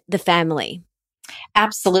in the family?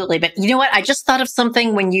 Absolutely. But you know what? I just thought of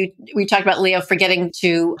something when we talked about Leo forgetting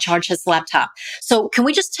to charge his laptop. So can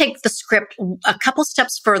we just take the script a couple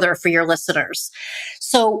steps further for your listeners?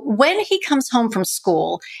 So when he comes home from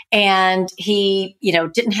school and he,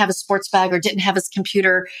 didn't have his sports bag or didn't have his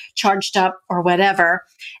computer charged up or whatever,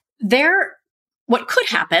 what could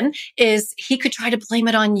happen is he could try to blame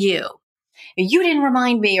it on you. You didn't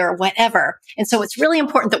remind me or whatever. And so it's really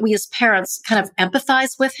important that we as parents kind of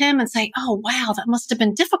empathize with him and say, "Oh, wow, that must have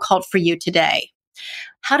been difficult for you today.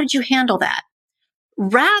 How did you handle that?"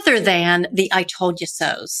 Rather than the "I told you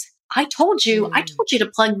so's. I told you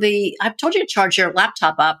to charge your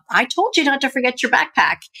laptop up. I told you not to forget your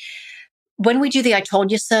backpack. When we do the I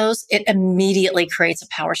told you so's, it immediately creates a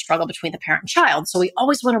power struggle between the parent and child. So we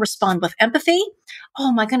always want to respond with empathy.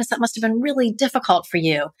 Oh my goodness, that must have been really difficult for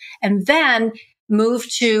you. And then move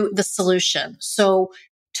to the solution. So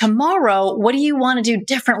tomorrow, what do you want to do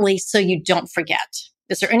differently so you don't forget?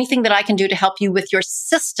 Is there anything that I can do to help you with your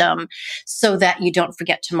system so that you don't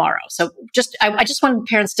forget tomorrow? So I just want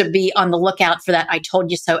parents to be on the lookout for that I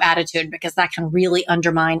told you so attitude, because that can really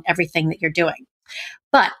undermine everything that you're doing.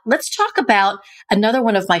 But let's talk about another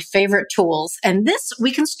one of my favorite tools. And this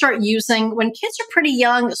we can start using when kids are pretty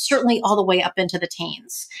young, certainly all the way up into the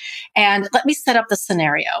teens. And let me set up the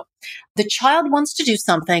scenario. The child wants to do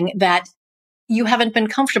something that you haven't been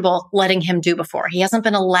comfortable letting him do before. He hasn't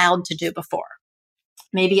been allowed to do before.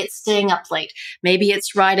 Maybe it's staying up late. Maybe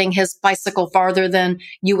it's riding his bicycle farther than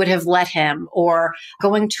you would have let him, or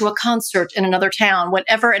going to a concert in another town,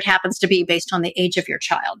 whatever it happens to be based on the age of your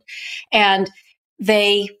child. And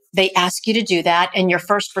they ask you to do that. And your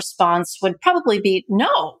first response would probably be,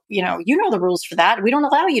 no, you know the rules for that. We don't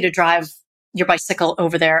allow you to drive your bicycle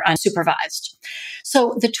over there unsupervised.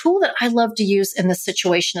 So the tool that I love to use in this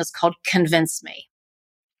situation is called Convince Me.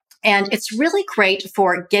 And it's really great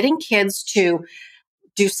for getting kids to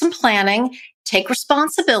do some planning, take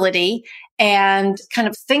responsibility, and kind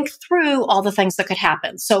of think through all the things that could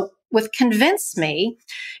happen. So with Convince Me,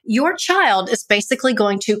 your child is basically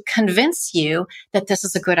going to convince you that this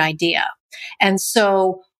is a good idea. And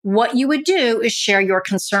so what you would do is share your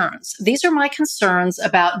concerns. These are my concerns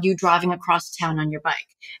about you driving across town on your bike.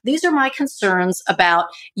 These are my concerns about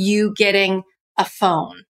you getting a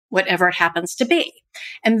phone, whatever it happens to be.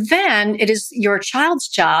 And then it is your child's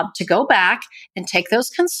job to go back and take those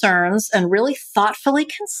concerns and really thoughtfully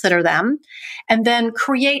consider them, and then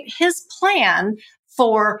create his plan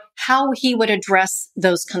for how he would address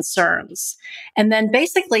those concerns. And then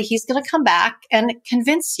basically he's going to come back and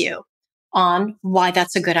convince you on why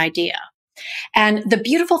that's a good idea. And the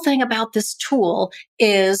beautiful thing about this tool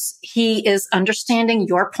is he is understanding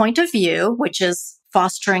your point of view, which is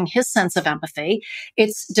fostering his sense of empathy.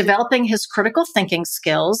 It's developing his critical thinking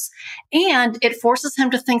skills, and it forces him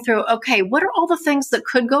to think through, okay, what are all the things that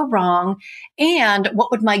could go wrong? And what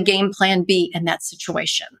would my game plan be in that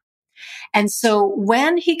situation? And so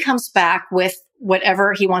when he comes back with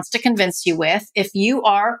whatever he wants to convince you with, if you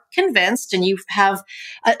are convinced and you have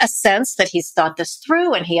a sense that he's thought this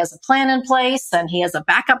through and he has a plan in place and he has a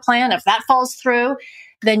backup plan, if that falls through,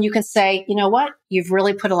 then you can say, you know what, you've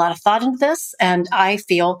really put a lot of thought into this and I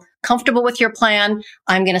feel comfortable with your plan.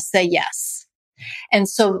 I'm going to say yes. And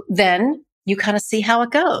so then you kind of see how it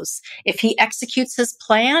goes. If he executes his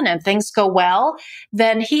plan and things go well,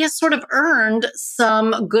 then he has sort of earned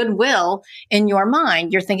some goodwill in your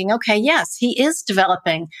mind. You're thinking, okay, yes, he is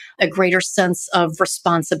developing a greater sense of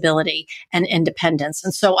responsibility and independence.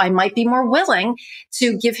 And so I might be more willing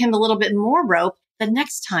to give him a little bit more rope the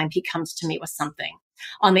next time he comes to me with something.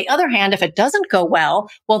 On the other hand, if it doesn't go well,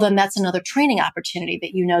 then that's another training opportunity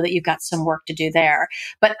that you know that you've got some work to do there.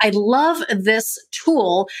 But I love this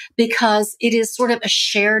tool because it is sort of a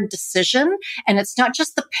shared decision, and it's not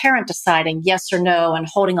just the parent deciding yes or no and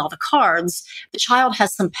holding all the cards. The child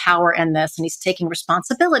has some power in this, and he's taking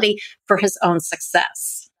responsibility for his own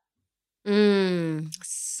success.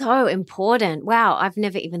 So important. Wow, I've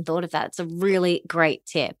never even thought of that. It's a really great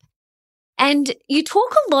tip. And you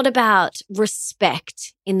talk a lot about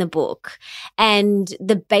respect in the book and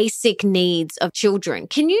the basic needs of children.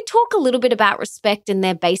 Can you talk a little bit about respect and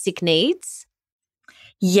their basic needs?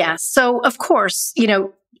 Yes. So, of course,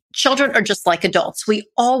 children are just like adults. We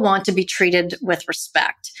all want to be treated with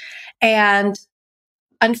respect. And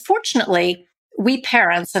unfortunately, we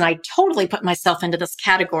parents, and I totally put myself into this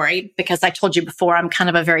category because I told you before, I'm kind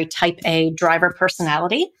of a very type A driver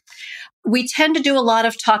personality. We tend to do a lot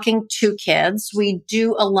of talking to kids. We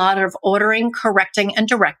do a lot of ordering, correcting, and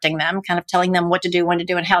directing them, kind of telling them what to do, when to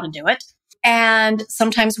do, and how to do it. And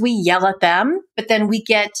sometimes we yell at them, but then we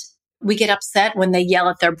get upset when they yell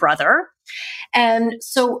at their brother. And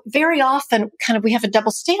so very often we have a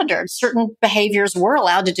double standard. Certain behaviors we're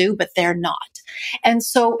allowed to do, but they're not. And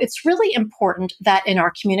so it's really important that in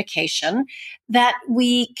our communication that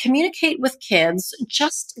we communicate with kids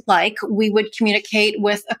just like we would communicate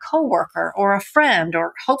with a coworker or a friend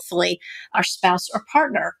or hopefully our spouse or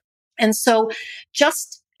partner. And so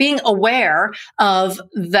just being aware of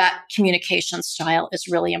that communication style is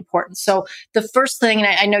really important. So the first thing, and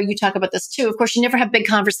I know you talk about this too, of course, you never have big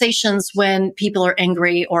conversations when people are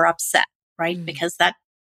angry or upset, right? Because that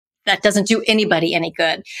That doesn't do anybody any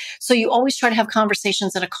good. So you always try to have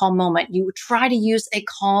conversations at a calm moment. You try to use a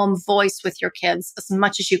calm voice with your kids as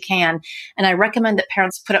much as you can. And I recommend that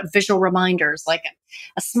parents put up visual reminders like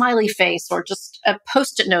a smiley face or just a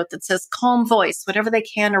Post-it note that says calm voice, whatever they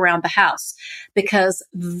can around the house, because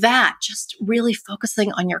that just really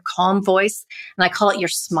focusing on your calm voice. And I call it your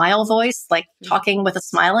smile voice, like talking with a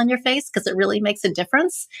smile on your face, because it really makes a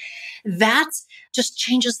difference. That just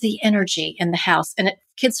changes the energy in the house, and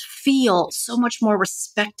kids feel so much more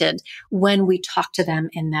respected when we talk to them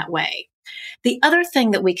in that way. The other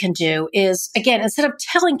thing that we can do is, again, instead of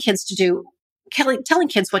telling kids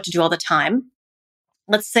what to do all the time,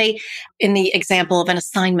 let's say in the example of an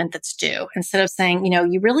assignment that's due, instead of saying,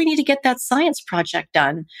 you really need to get that science project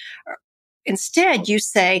done, instead you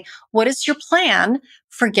say, what is your plan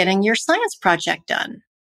for getting your science project done?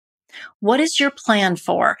 What is your plan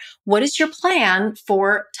for? What is your plan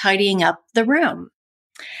for tidying up the room?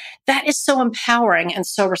 That is so empowering and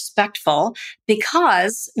so respectful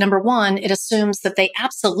because, number one, it assumes that they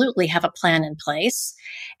absolutely have a plan in place.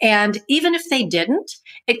 And even if they didn't,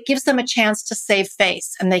 it gives them a chance to save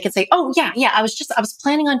face. And they can say, oh, yeah, I was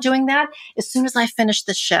planning on doing that as soon as I finish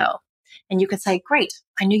the show. And you could say, great,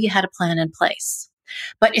 I knew you had a plan in place.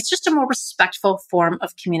 But it's just a more respectful form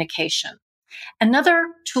of communication. Another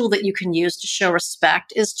tool that you can use to show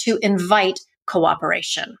respect is to invite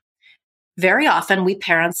cooperation. Very often, we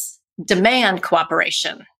parents demand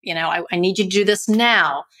cooperation. I need you to do this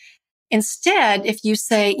now. Instead, if you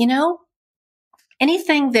say,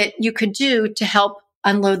 anything that you could do to help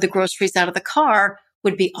unload the groceries out of the car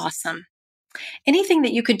would be awesome. Anything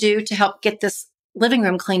that you could do to help get this living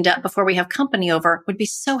room cleaned up before we have company over would be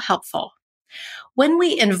so helpful. When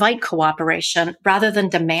we invite cooperation rather than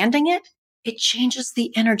demanding it, it changes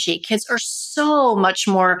the energy. Kids are so much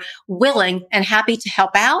more willing and happy to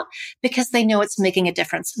help out because they know it's making a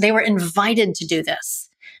difference. They were invited to do this.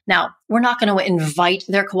 Now, we're not going to invite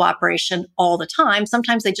their cooperation all the time.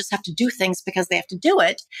 Sometimes they just have to do things because they have to do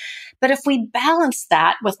it. But if we balance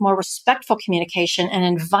that with more respectful communication and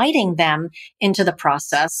inviting them into the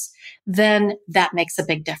process, then that makes a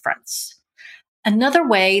big difference. Another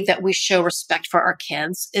way that we show respect for our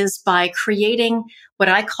kids is by creating what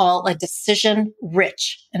I call a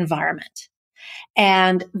decision-rich environment.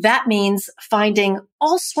 And that means finding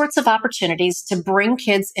all sorts of opportunities to bring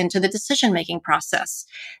kids into the decision-making process.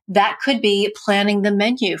 That could be planning the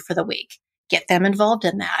menu for the week. Get them involved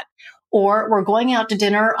in that. Or we're going out to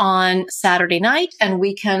dinner on Saturday night and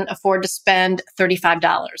we can afford to spend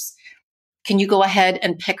 $35. Can you go ahead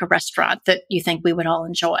and pick a restaurant that you think we would all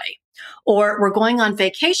enjoy? Or we're going on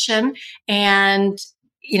vacation and,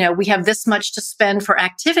 we have this much to spend for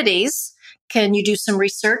activities. Can you do some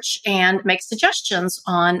research and make suggestions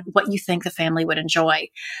on what you think the family would enjoy?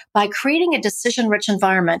 By creating a decision-rich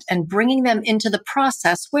environment and bringing them into the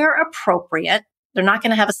process where appropriate, they're not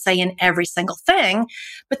going to have a say in every single thing,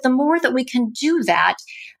 but the more that we can do that,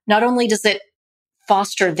 not only does it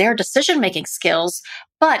foster their decision-making skills,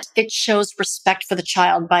 but it shows respect for the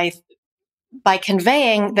child by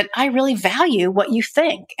conveying that I really value what you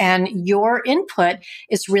think and your input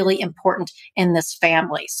is really important in this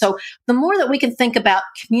family. So the more that we can think about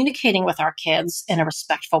communicating with our kids in a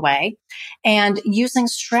respectful way and using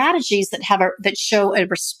strategies that show a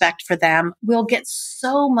respect for them, we'll get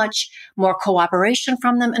so much more cooperation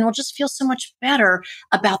from them and we'll just feel so much better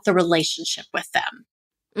about the relationship with them.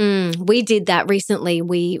 We did that recently.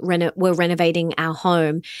 Were renovating our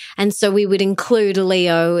home. And so we would include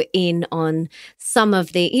Leo in on some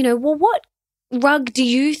of the, what rug do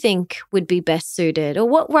you think would be best suited? Or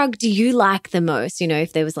what rug do you like the most?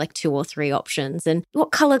 If there was like 2 or 3 options. And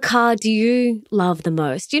what color car do you love the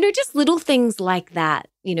most? Just little things like that,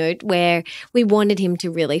 where we wanted him to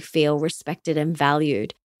really feel respected and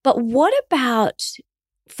valued. But what about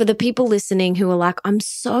for the people listening who are like, I'm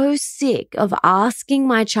so sick of asking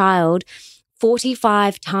my child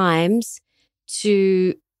 45 times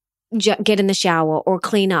to get in the shower or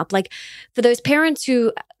clean up. Like for those parents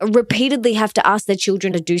who repeatedly have to ask their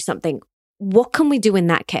children to do something, what can we do in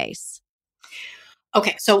that case?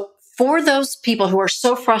 Okay, so for those people who are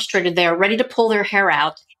so frustrated, they're ready to pull their hair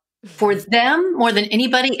out, for them, more than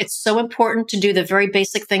anybody, it's so important to do the very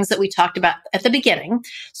basic things that we talked about at the beginning.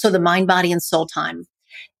 So the mind, body, and soul time.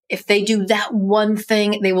 If they do that one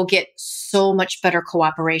thing, they will get so much better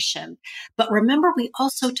cooperation. But remember, we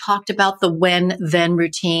also talked about the when-then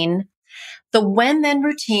routine. The when-then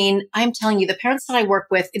routine, I'm telling you, the parents that I work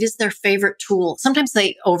with, it is their favorite tool. Sometimes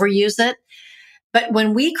they overuse it. But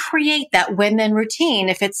when we create that when-then routine,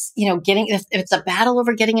 if it's, if it's a battle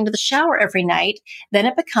over getting into the shower every night, then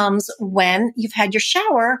it becomes when you've had your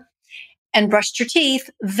shower, and brushed your teeth,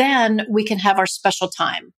 then we can have our special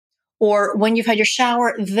time. Or when you've had your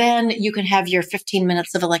shower, then you can have your 15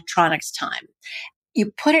 minutes of electronics time.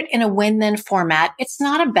 You put it in a win-then format. It's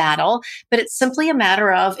not a battle, but it's simply a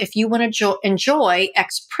matter of if you want to enjoy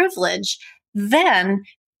X privilege, then,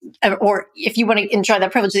 or if you want to enjoy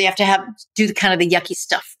that privilege, you have to do the kind of the yucky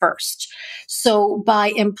stuff first. So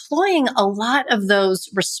by employing a lot of those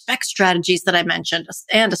respect strategies that I mentioned,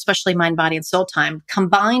 and especially mind, body, and soul time,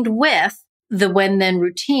 combined with the when-then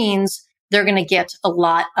routines, they're going to get a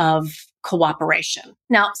lot of cooperation.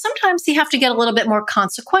 Now, sometimes you have to get a little bit more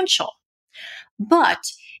consequential. But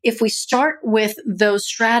if we start with those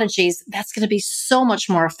strategies, that's going to be so much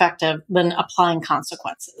more effective than applying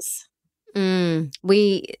consequences. Nick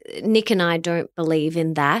and I don't believe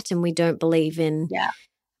in that, and we don't believe in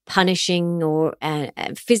punishing or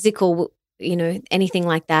physical, anything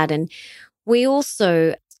like that. And we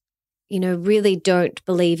also, really don't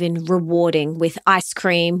believe in rewarding with ice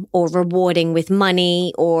cream or rewarding with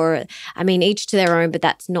money each to their own, but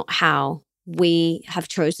that's not how we have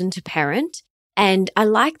chosen to parent. And I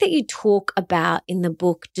like that you talk about in the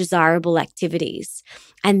book desirable activities.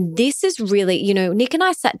 And this is really, Nick and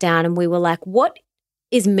I sat down and we were like, what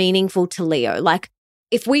is meaningful to Leo? Like,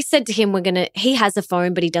 if we said to him, he has a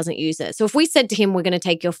phone, but he doesn't use it. So if we said to him, we're going to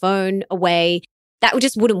take your phone away, that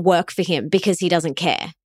just wouldn't work for him because he doesn't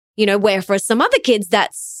care. Where for some other kids,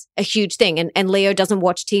 that's a huge thing. And Leo doesn't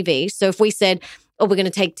watch TV. So if we said, we're going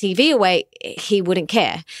to take TV away, he wouldn't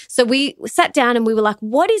care. So we sat down and we were like,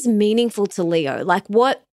 what is meaningful to Leo? Like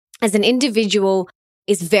what, as an individual,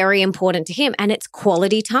 is very important to him? And it's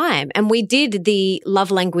quality time. And we did the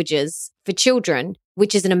love languages for children,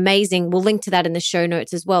 which is we'll link to that in the show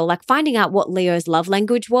notes as well, like finding out what Leo's love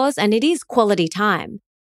language was. And it is quality time.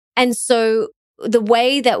 And so the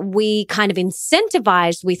way that we kind of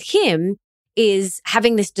incentivized with him is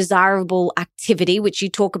having this desirable activity, which you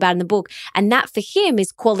talk about in the book. And that for him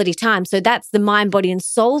is quality time. So that's the mind, body, and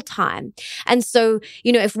soul time. And so,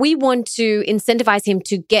 if we want to incentivize him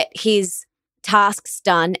to get his tasks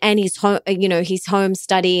done and his home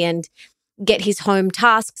study and get his home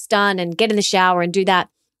tasks done and get in the shower and do that,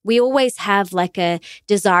 we always have like a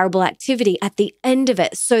desirable activity at the end of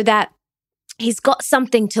it so that he's got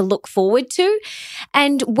something to look forward to.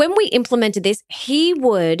 And when we implemented this, he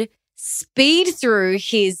would speed through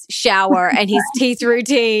his shower and his teeth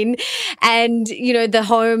routine and, the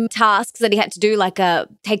home tasks that he had to do, like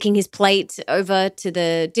taking his plate over to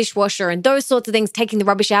the dishwasher and those sorts of things, taking the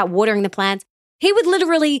rubbish out, watering the plants. He would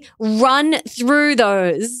literally run through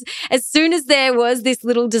those as soon as there was this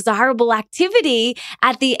little desirable activity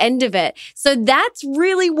at the end of it. So that's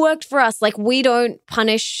really worked for us. Like we don't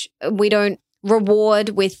punish, we don't reward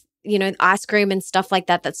with ice cream and stuff like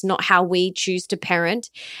that. That's not how we choose to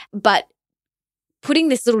parent. But putting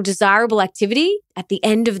this little desirable activity at the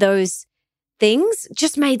end of those things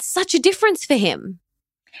just made such a difference for him.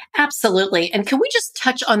 Absolutely. And can we just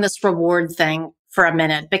touch on this reward thing for a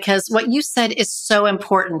minute? Because what you said is so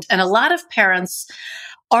important. And a lot of parents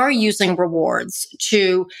are using rewards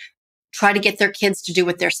to try to get their kids to do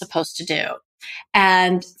what they're supposed to do.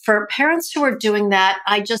 And for parents who are doing that,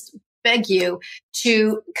 I just beg you to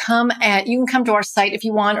you can come to our site if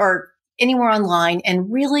you want or anywhere online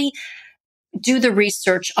and really do the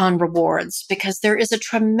research on rewards, because there is a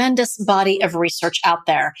tremendous body of research out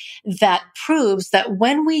there that proves that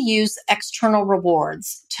when we use external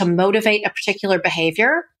rewards to motivate a particular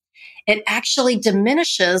behavior, it actually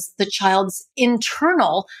diminishes the child's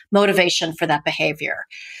internal motivation for that behavior.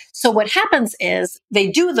 So what happens is they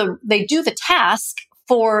do the task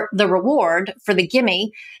for the reward, for the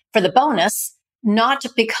gimme, for the bonus, not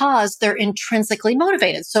because they're intrinsically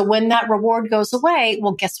motivated. So when that reward goes away,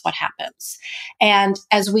 well, guess what happens? And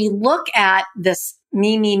as we look at this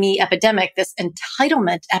me epidemic, this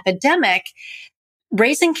entitlement epidemic,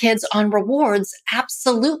 raising kids on rewards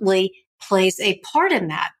absolutely plays a part in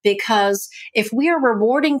that, because if we are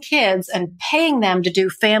rewarding kids and paying them to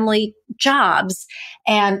do family jobs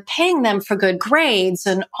and paying them for good grades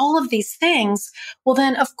and all of these things, well,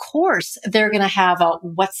 then of course they're going to have a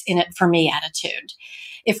what's in it for me attitude.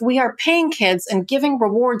 If we are paying kids and giving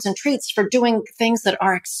rewards and treats for doing things that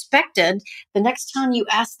are expected, the next time you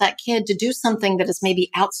ask that kid to do something that is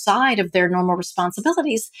maybe outside of their normal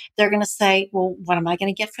responsibilities, they're going to say, well, what am I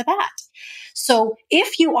going to get for that? So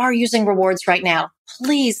if you are using rewards right now,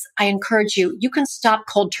 please, I encourage you, you can stop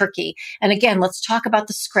cold turkey. And again, let's talk about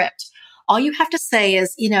the script. All you have to say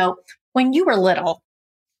is, when you were little,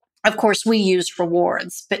 of course, we used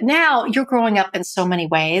rewards, but now you're growing up in so many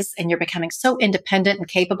ways and you're becoming so independent and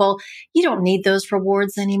capable. You don't need those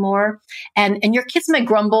rewards anymore. And your kids may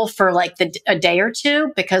grumble for like a day or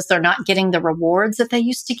two because they're not getting the rewards that they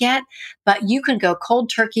used to get, but you can go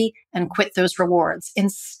cold turkey and quit those rewards.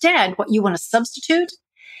 Instead, what you want to substitute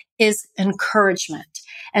is encouragement.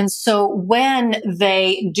 And so when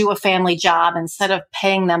they do a family job, instead of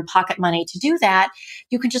paying them pocket money to do that,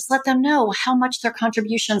 you can just let them know how much their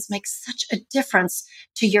contributions make such a difference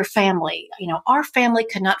to your family. You know, our family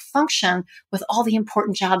could not function with all the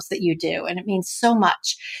important jobs that you do, and it means so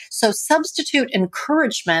much. So substitute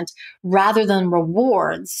encouragement rather than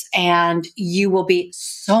rewards, and you will be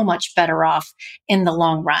so much better off in the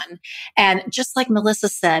long run. And just like Melissa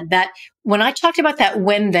said, that when I talked about that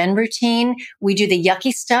when-then routine, we do the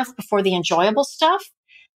yucky stuff before the enjoyable stuff.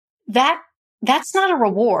 That's not a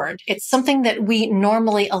reward. It's something that we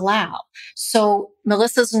normally allow. So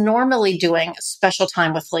Melissa's normally doing special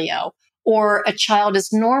time with Leo, or a child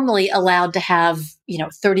is normally allowed to have,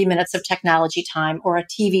 30 minutes of technology time or a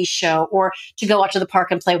TV show or to go out to the park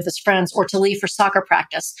and play with his friends or to leave for soccer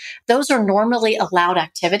practice. Those are normally allowed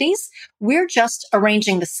activities. We're just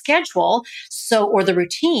arranging the schedule or the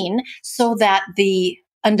routine so that the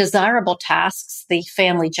undesirable tasks, the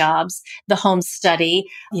family jobs, the home study,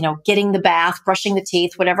 getting the bath, brushing the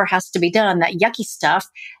teeth, whatever has to be done, that yucky stuff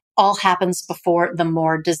all happens before the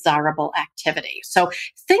more desirable activity. So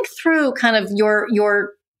think through kind of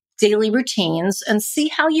your daily routines and see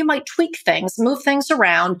how you might tweak things, move things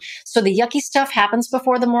around so the yucky stuff happens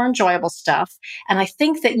before the more enjoyable stuff. And I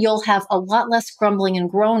think that you'll have a lot less grumbling and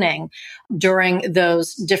groaning during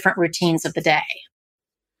those different routines of the day.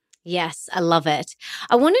 Yes, I love it.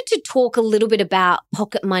 I wanted to talk a little bit about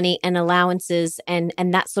pocket money and allowances and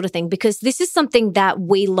that sort of thing, because this is something that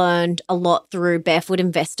we learned a lot through Barefoot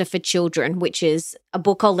Investor for Children, which is a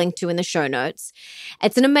book I'll link to in the show notes.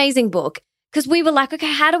 It's an amazing book because we were like,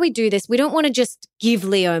 okay, how do we do this? We don't want to just give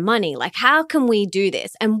Leo money. Like, how can we do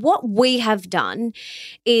this? And what we have done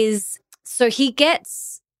is, so he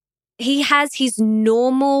has his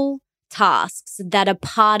normal tasks that are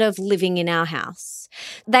part of living in our house.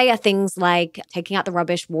 They are things like taking out the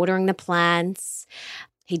rubbish, watering the plants.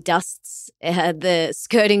 He dusts the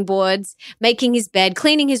skirting boards, making his bed,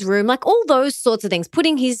 cleaning his room, like all those sorts of things,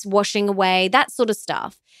 putting his washing away, that sort of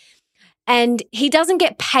stuff. And he doesn't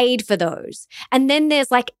get paid for those. And then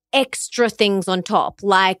there's like extra things on top,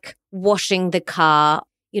 like washing the car,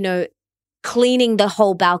 cleaning the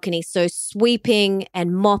whole balcony. So sweeping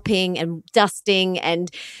and mopping and dusting and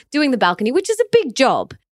doing the balcony, which is a big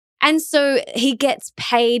job. And so he gets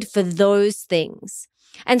paid for those things.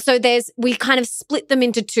 And so we kind of split them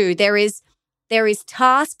into two. There is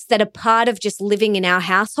tasks that are part of just living in our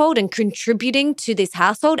household and contributing to this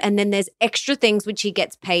household. And then there's extra things which he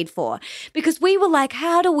gets paid for. Because we were like,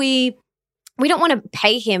 we don't want to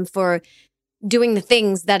pay him for doing the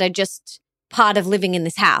things that are just part of living in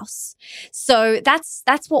this house. So that's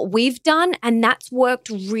what we've done. And that's worked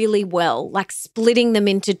really well, like splitting them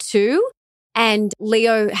into two. And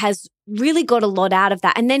Leo has really got a lot out of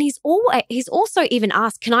that. And then he's also even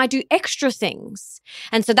asked, can I do extra things?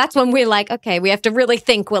 And so that's when we're like, okay, we have to really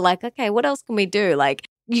think. We're like, okay, what else can we do? Like,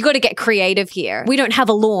 you got to get creative here. We don't have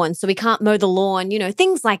a lawn, so we can't mow the lawn,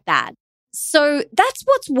 things like that. So that's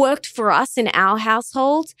what's worked for us in our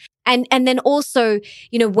household. And then also,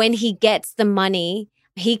 when he gets the money,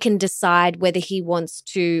 he can decide whether he wants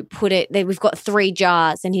to put it, we've got 3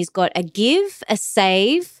 jars, and he's got a give, a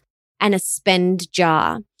save, and a spend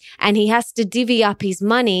jar. And he has to divvy up his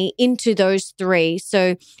money into those 3.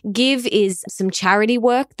 So give is some charity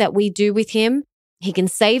work that we do with him. He can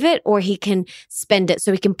save it or he can spend it.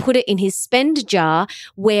 So he can put it in his spend jar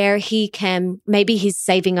where maybe he's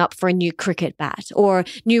saving up for a new cricket bat or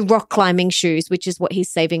new rock climbing shoes, which is what he's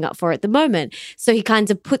saving up for at the moment. So he kind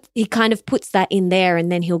of puts that in there,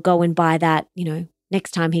 and then he'll go and buy that,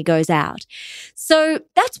 next time he goes out. So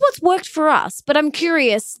that's what's worked for us. But I'm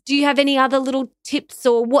curious, do you have any other little tips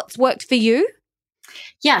or what's worked for you?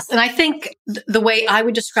 Yes. And I think the way I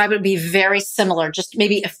would describe it would be very similar, just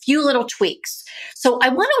maybe a few little tweaks. So I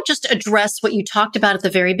want to just address what you talked about at the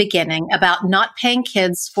very beginning about not paying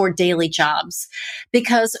kids for daily jobs,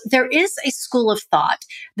 because there is a school of thought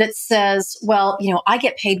that says, well, I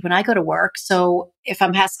get paid when I go to work. So if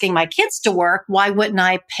I'm asking my kids to work, why wouldn't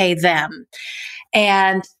I pay them?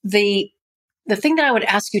 And the thing that I would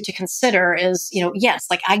ask you to consider is, yes,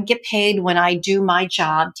 like I get paid when I do my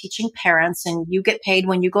job teaching parents, and you get paid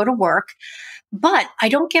when you go to work. But I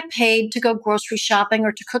don't get paid to go grocery shopping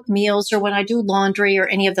or to cook meals or when I do laundry or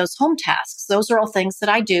any of those home tasks. Those are all things that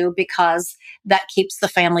I do because that keeps the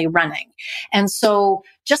family running. And so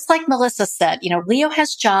just like Melissa said, Leo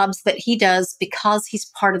has jobs that he does because he's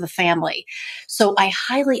part of the family. So I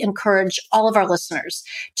highly encourage all of our listeners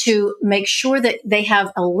to make sure that they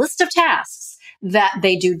have a list of tasks that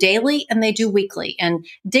they do daily and they do weekly. And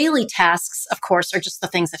daily tasks, of course, are just the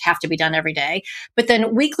things that have to be done every day. But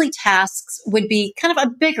then weekly tasks would be kind of a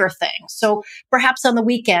bigger thing. So perhaps on the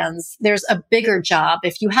weekends, there's a bigger job.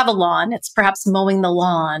 If you have a lawn, it's perhaps mowing the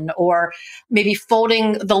lawn or maybe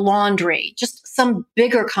folding the laundry, just some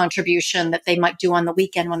bigger contribution that they might do on the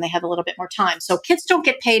weekend when they have a little bit more time. So kids don't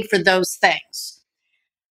get paid for those things.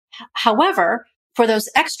 However, for those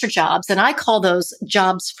extra jobs, and I call those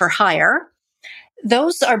jobs for hire,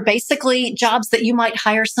 those are basically jobs that you might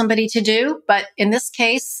hire somebody to do. But in this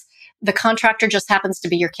case, the contractor just happens to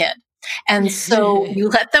be your kid. And so you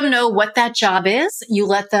let them know what that job is. You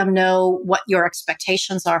let them know what your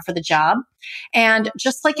expectations are for the job. And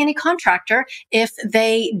just like any contractor, if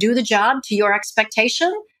they do the job to your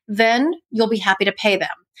expectation, then you'll be happy to pay them.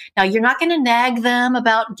 Now, you're not going to nag them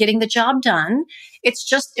about getting the job done. It's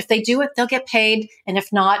just if they do it, they'll get paid. And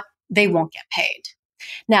if not, they won't get paid.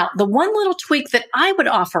 Now, the one little tweak that I would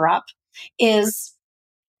offer up is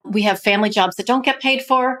we have family jobs that don't get paid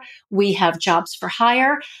for. We have jobs for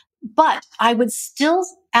hire, but I would still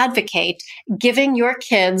advocate giving your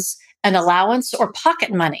kids an allowance or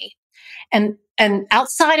pocket money. And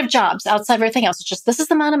outside of jobs, outside of everything else, it's just this is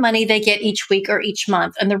the amount of money they get each week or each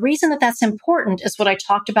month. And the reason that that's important is what I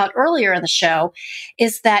talked about earlier in the show,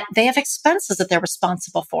 is that they have expenses that they're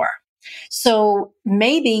responsible for. So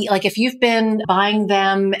maybe like if you've been buying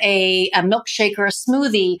them a milkshake or a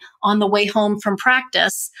smoothie on the way home from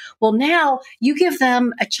practice, well, now you give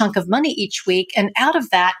them a chunk of money each week. And out of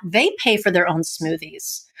that, they pay for their own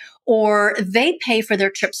smoothies, or they pay for their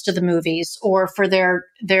trips to the movies, or for their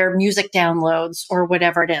music downloads, or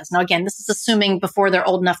whatever it is. Now, again, this is assuming before they're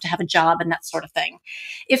old enough to have a job and that sort of thing.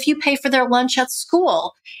 If you pay for their lunch at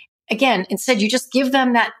school, again, instead, you just give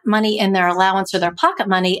them that money in their allowance or their pocket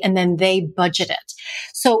money, and then they budget it.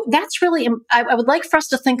 So that's really, I would like for us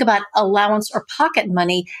to think about allowance or pocket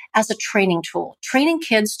money as a training tool, training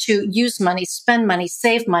kids to use money, spend money,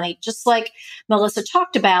 save money, just like Melissa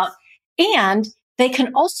talked about. And they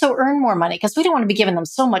can also earn more money because we don't want to be giving them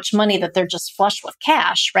so much money that they're just flush with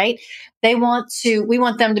cash, right? We want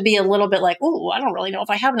them to be a little bit like, oh, I don't really know if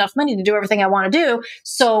I have enough money to do everything I want to do.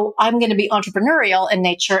 So I'm going to be entrepreneurial in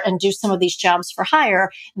nature and do some of these jobs for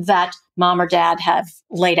hire that mom or dad have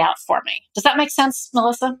laid out for me. Does that make sense,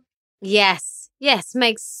 Melissa? Yes,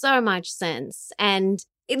 makes so much sense. And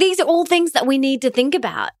these are all things that we need to think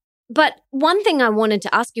about. But one thing I wanted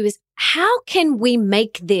to ask you is, how can we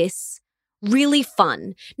make this really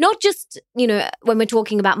fun? Not just, when we're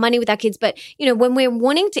talking about money with our kids, but, when we're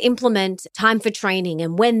wanting to implement time for training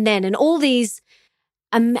and when then and all these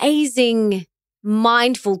amazing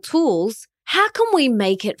mindful tools, how can we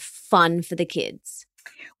make it fun for the kids?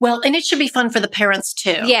 Well, and it should be fun for the parents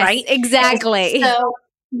too, yes, right? Exactly. So,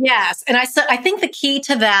 yes. And I think the key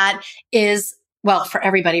to that is, well, for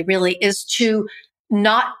everybody really, is to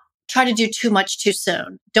not try to do too much too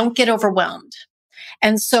soon. Don't get overwhelmed.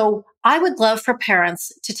 And so I would love for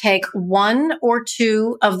parents to take one or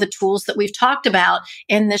two of the tools that we've talked about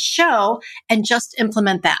in this show and just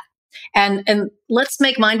implement that. And let's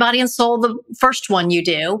make Mind, Body, and Soul the first one you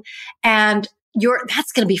do. And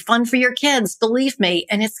that's going to be fun for your kids, believe me.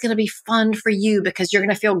 And it's going to be fun for you because you're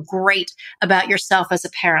going to feel great about yourself as a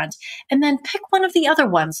parent. And then pick one of the other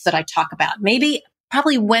ones that I talk about.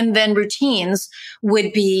 Probably when then routines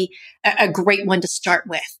would be a great one to start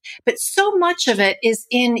with. But so much of it is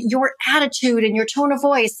in your attitude and your tone of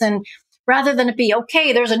voice. And rather than it be,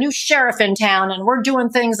 okay, there's a new sheriff in town and we're doing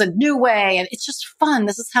things a new way. And it's just fun.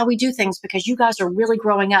 This is how we do things because you guys are really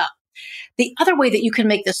growing up. The other way that you can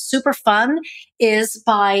make this super fun is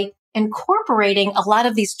by incorporating a lot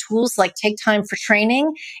of these tools like Take Time for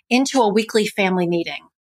Training into a weekly family meeting.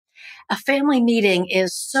 A family meeting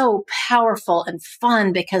is so powerful and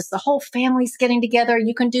fun because the whole family's getting together.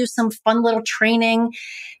 You can do some fun little training.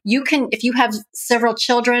 If you have several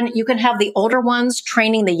children, you can have the older ones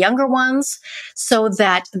training the younger ones so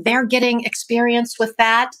that they're getting experience with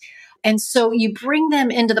that. And so you bring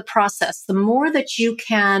them into the process. The more that you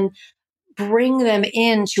can bring them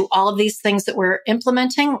into all of these things that we're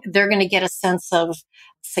implementing, they're going to get a sense of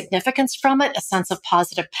significance from it, a sense of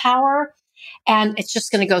positive power. And it's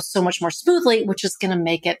just going to go so much more smoothly, which is going to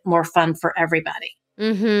make it more fun for everybody.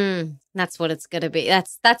 That's what it's going to be.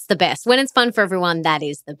 That's the best. When it's fun for everyone, that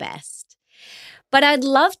is the best. But I'd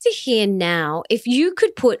love to hear now if you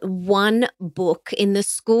could put one book in the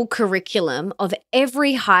school curriculum of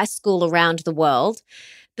every high school around the world,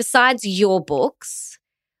 besides your books,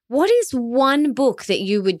 what is one book that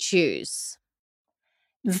you would choose?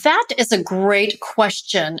 That is a great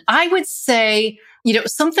question. I would say,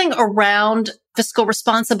 something around fiscal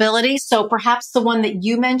responsibility. So perhaps the one that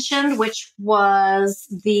you mentioned, which was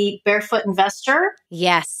The Barefoot Investor.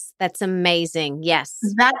 Yes, that's amazing. Yes.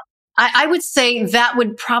 That I would say that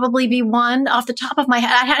would probably be one off the top of my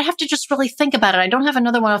head. I have to just really think about it. I don't have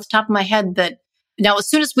another one off the top of my head that now, as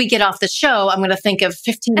soon as we get off the show, I'm going to think of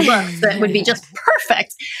 15 books that would be just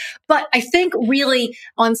perfect. But I think really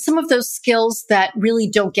on some of those skills that really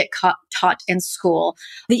don't get taught in school.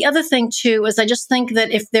 The other thing too, is I just think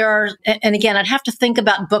that if there are, and again, I'd have to think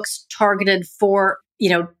about books targeted for,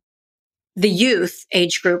 the youth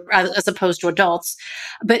age group as opposed to adults,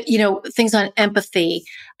 but, things on empathy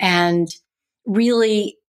and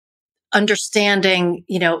really understanding,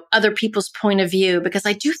 other people's point of view, because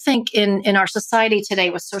I do think in our society today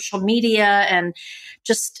with social media and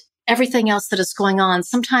just everything else that is going on,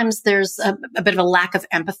 sometimes there's a bit of a lack of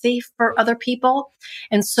empathy for other people.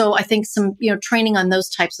 And so I think some, training on those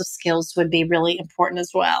types of skills would be really important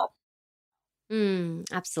as well.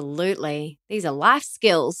 Absolutely. These are life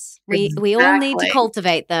skills. We all need to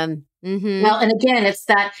cultivate them. Mm-hmm. Well, and again, it's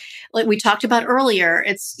that, like we talked about earlier,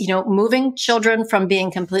 it's, moving children from being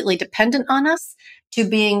completely dependent on us to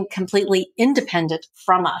being completely independent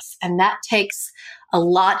from us. And that takes a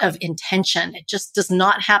lot of intention. It just does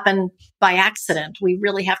not happen by accident. We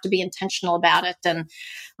really have to be intentional about it. And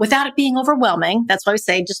without it being overwhelming, that's why we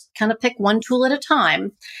say just kind of pick one tool at a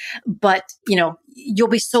time. But, you'll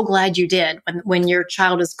be so glad you did when your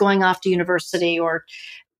child is going off to university or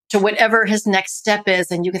to whatever his next step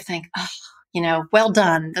is. And you can think, well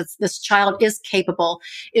done. This child is capable,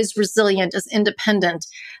 is resilient, is independent,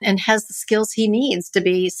 and has the skills he needs to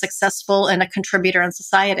be successful and a contributor in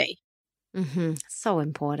society. Mm-hmm. So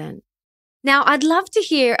important. Now, I'd love to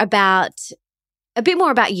hear a bit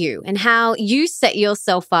more about you and how you set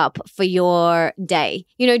yourself up for your day.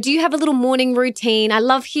 Do you have a little morning routine? I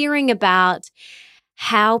love hearing about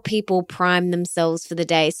how people prime themselves for the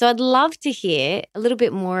day. So I'd love to hear a little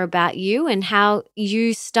bit more about you and how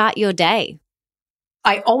you start your day.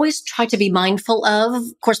 I always try to be mindful of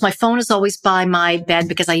course, my phone is always by my bed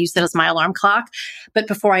because I use that as my alarm clock. But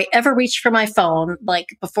before I ever reach for my phone,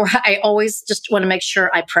 I always just want to make sure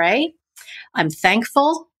I pray. I'm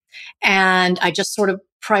thankful. And I just sort of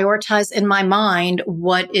prioritize in my mind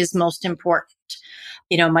what is most important.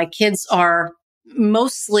 My kids are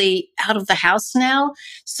mostly out of the house now.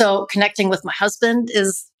 So connecting with my husband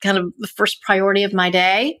is kind of the first priority of my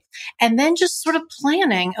day. And then just sort of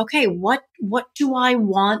planning, okay, what do I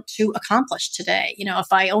want to accomplish today?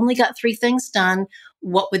 If I only got 3 things done,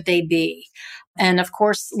 what would they be? And of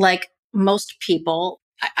course, like most people,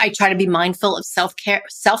 I try to be mindful of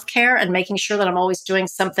self-care and making sure that I'm always doing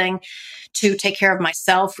something to take care of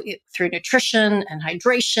myself through nutrition and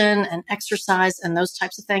hydration and exercise and those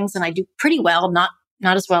types of things. And I do pretty well, not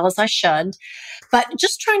as well as I should, but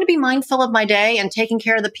just trying to be mindful of my day and taking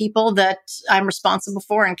care of the people that I'm responsible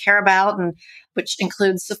for and care about, and which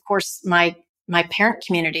includes, of course, my parent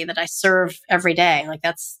community that I serve every day. Like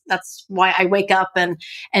that's why I wake up and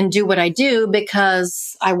do what I do,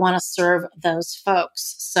 because I want to serve those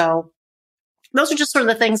folks. So those are just sort of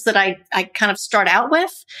the things that I kind of start out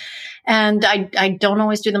with. And I don't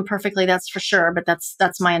always do them perfectly, that's for sure, but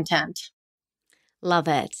that's my intent. Love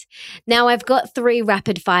it. Now I've got 3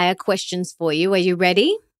 rapid fire questions for you. Are you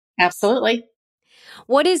ready? Absolutely.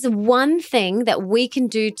 What is one thing that we can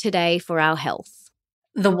do today for our health?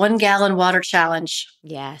 The 1 gallon water challenge.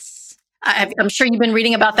 Yes. I'm sure you've been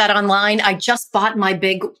reading about that online. I just bought my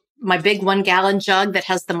big 1 gallon jug that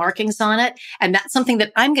has the markings on it. And that's something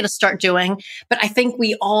that I'm going to start doing. But I think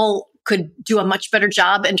we all could do a much better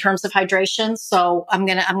job in terms of hydration. So I'm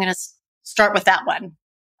going to start with that one.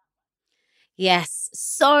 Yes,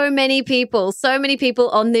 so many people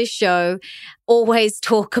on this show always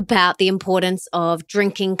talk about the importance of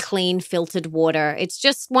drinking clean, filtered water. It's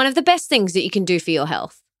just one of the best things that you can do for your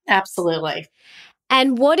health. Absolutely.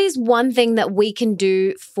 And what is one thing that we can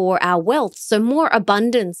do for our wealth? So more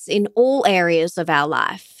abundance in all areas of our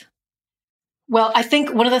life. Well, I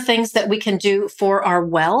think one of the things that we can do for our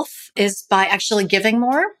wealth is by actually giving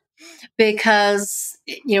more, because,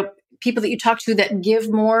 people that you talk to that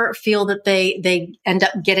give more feel that they end up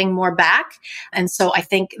getting more back. And so I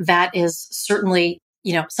think that is certainly,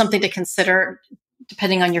 something to consider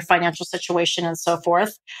depending on your financial situation and so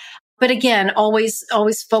forth. But again, always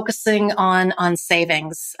focusing on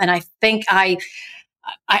savings. And I think I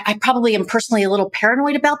I probably am personally a little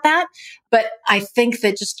paranoid about that, but I think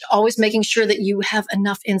that just always making sure that you have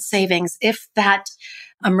enough in savings. If that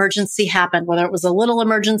emergency happened, whether it was a little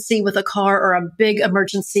emergency with a car or a big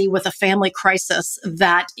emergency with a family crisis,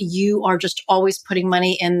 that you are just always putting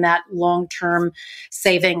money in that long-term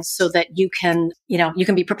savings so that you can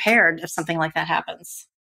be prepared if something like that happens.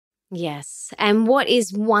 Yes. And what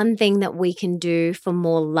is one thing that we can do for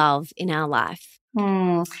more love in our life?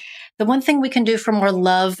 The one thing we can do for more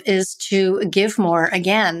love is to give more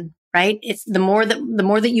again, right? It's the more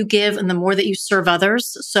that you give and the more that you serve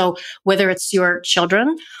others. So whether it's your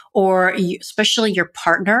children or especially your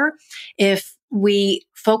partner, if we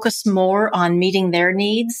focus more on meeting their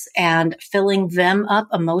needs and filling them up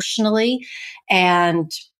emotionally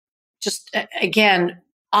and just again,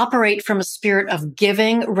 operate from a spirit of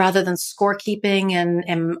giving rather than scorekeeping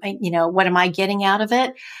and what am I getting out of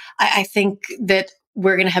it? I think that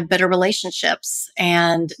we're going to have better relationships.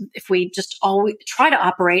 And if we just always try to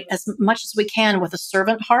operate as much as we can with a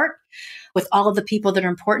servant heart, with all of the people that are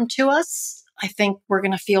important to us, I think we're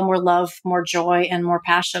going to feel more love, more joy, and more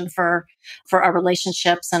passion for our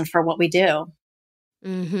relationships and for what we do.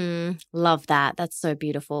 Love that. That's so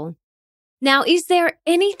beautiful. Now, is there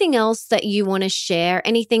anything else that you want to share?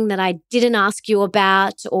 Anything that I didn't ask you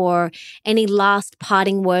about, or any last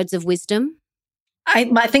parting words of wisdom? I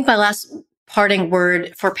think my last parting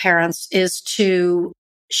word for parents is to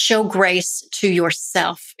show grace to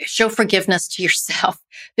yourself, show forgiveness to yourself,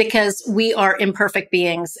 because we are imperfect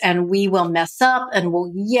beings and we will mess up and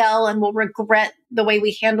we'll yell and we'll regret the way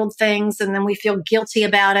we handled things and then we feel guilty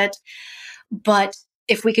about it. But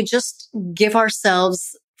if we could just give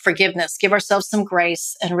ourselves forgiveness, give ourselves some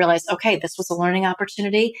grace and realize, okay, this was a learning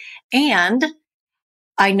opportunity. And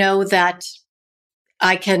I know that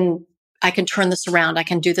I can turn this around. I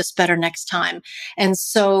can do this better next time. And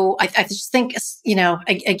so I just think,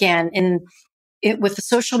 again, with the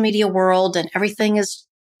social media world and everything is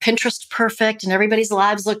Pinterest perfect and everybody's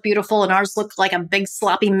lives look beautiful and ours look like a big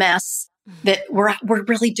sloppy mess, that we're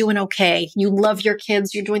really doing okay. You love your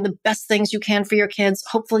kids. You're doing the best things you can for your kids.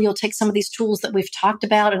 Hopefully you'll take some of these tools that we've talked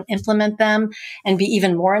about and implement them and be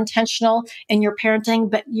even more intentional in your parenting.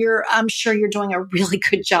 But I'm sure you're doing a really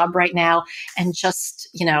good job right now. And just,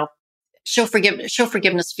 show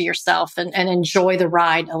forgiveness for yourself and enjoy the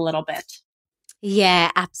ride a little bit.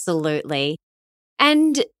 Yeah, absolutely.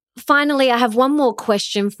 And finally, I have one more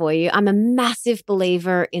question for you. I'm a massive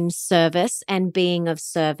believer in service and being of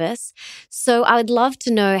service. So I would love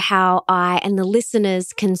to know how I and the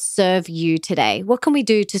listeners can serve you today. What can we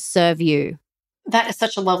do to serve you? That is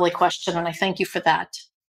such a lovely question, and I thank you for that.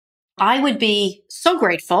 I would be so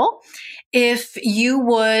grateful if you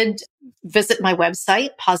would visit my website,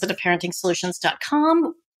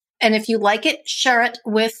 positiveparentingsolutions.com. And if you like it, share it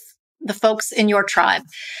with the folks in your tribe.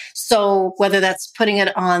 So whether that's putting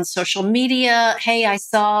it on social media, hey, I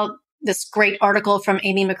saw this great article from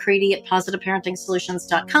Amy McCready at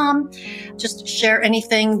positiveparentingsolutions.com. Just share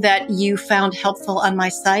anything that you found helpful on my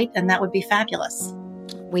site, and that would be fabulous.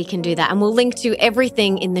 We can do that. And we'll link to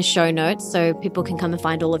everything in the show notes so people can come and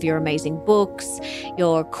find all of your amazing books,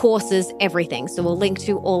 your courses, everything. So we'll link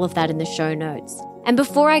to all of that in the show notes. And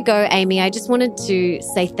before I go, Amy, I just wanted to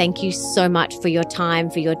say thank you so much for your time,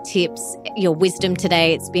 for your tips, your wisdom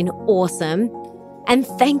today. It's been awesome. And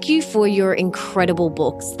thank you for your incredible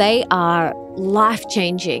books. They are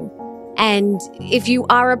life-changing. And if you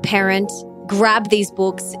are a parent, grab these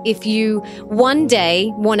books. If you one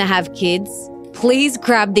day want to have kids, please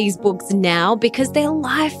grab these books now because they're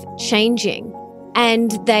life-changing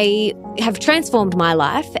and they have transformed my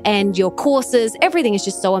life, and your courses, everything is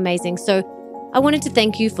just so amazing. So I wanted to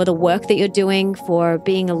thank you for the work that you're doing, for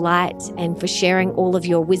being a light and for sharing all of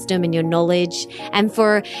your wisdom and your knowledge and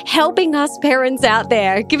for helping us parents out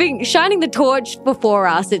there, shining the torch before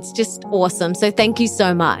us. It's just awesome. So thank you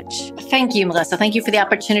so much. Thank you, Melissa. Thank you for the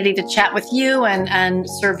opportunity to chat with you and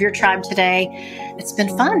serve your tribe today. It's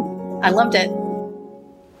been fun. I loved it.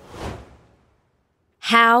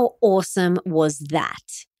 How awesome was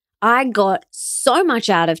that? I got so much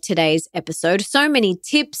out of today's episode, so many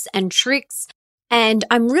tips and tricks, and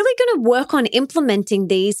I'm really going to work on implementing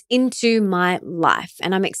these into my life,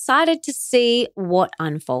 and I'm excited to see what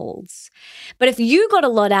unfolds. But if you got a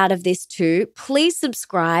lot out of this too, please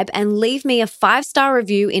subscribe and leave me a 5-star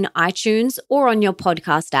review in iTunes or on your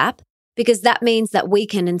podcast app, because that means that we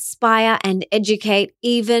can inspire and educate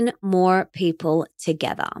even more people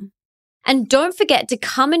together. And don't forget to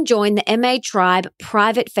come and join the MA Tribe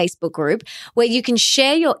private Facebook group where you can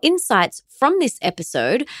share your insights from this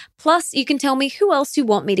episode. Plus, you can tell me who else you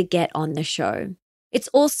want me to get on the show. It's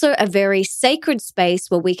also a very sacred space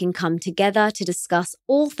where we can come together to discuss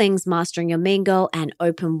all things Mastering Your Mean Girl and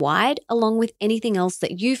Open Wide, along with anything else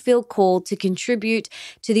that you feel called to contribute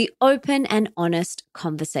to the open and honest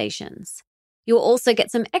conversations. You'll also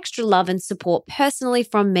get some extra love and support personally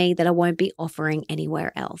from me that I won't be offering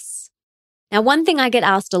anywhere else. Now, one thing I get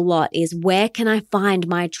asked a lot is, where can I find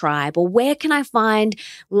my tribe, or where can I find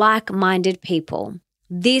like-minded people?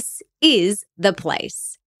 This is the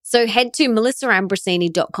place. So head to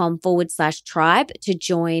melissaambrosini.com/tribe to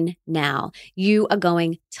join now. You are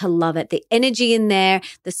going to love it. The energy in there,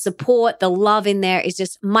 the support, the love in there is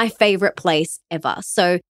just my favorite place ever.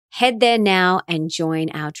 So head there now and join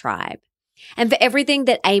our tribe. And for everything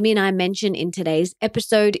that Amy and I mentioned in today's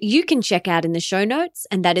episode, you can check out in the show notes,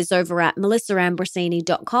 and that is over at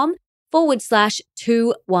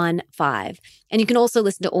melissaambrosini.com/215. And you can also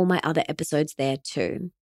listen to all my other episodes there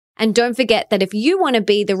too. And don't forget that if you want to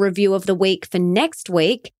be the review of the week for next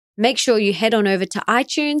week, make sure you head on over to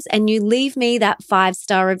iTunes and you leave me that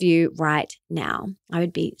 5-star review right now. I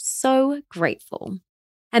would be so grateful.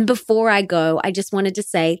 And before I go, I just wanted to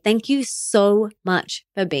say thank you so much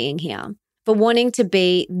for being here, for wanting to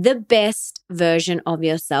be the best version of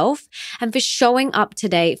yourself, and for showing up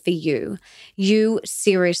today for you. You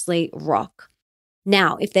seriously rock.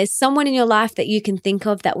 Now, if there's someone in your life that you can think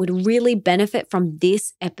of that would really benefit from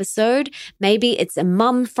this episode, maybe it's a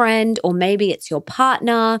mum friend or maybe it's your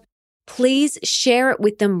partner, please share it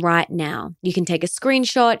with them right now. You can take a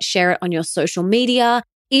screenshot, share it on your social media,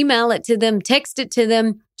 email it to them, text it to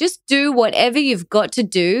them. Just do whatever you've got to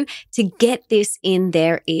do to get this in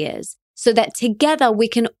their ears, so that together we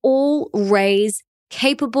can all raise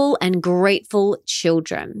capable and grateful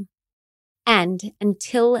children. And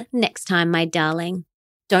until next time, my darling,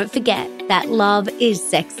 don't forget that love is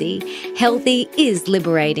sexy, healthy is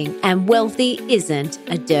liberating, and wealthy isn't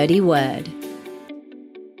a dirty word.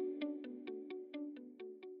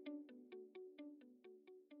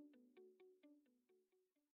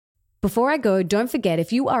 Before I go, don't forget,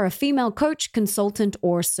 if you are a female coach, consultant,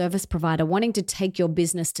 or service provider wanting to take your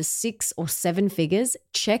business to 6 or 7 figures,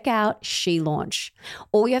 check out SheLaunch.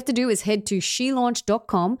 All you have to do is head to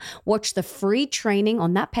shelaunch.com, watch the free training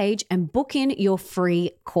on that page, and book in your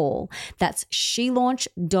free call. That's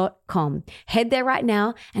shelaunch.com. Head there right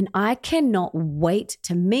now, and I cannot wait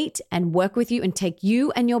to meet and work with you and take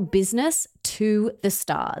you and your business to the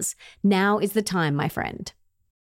stars. Now is the time, my friend.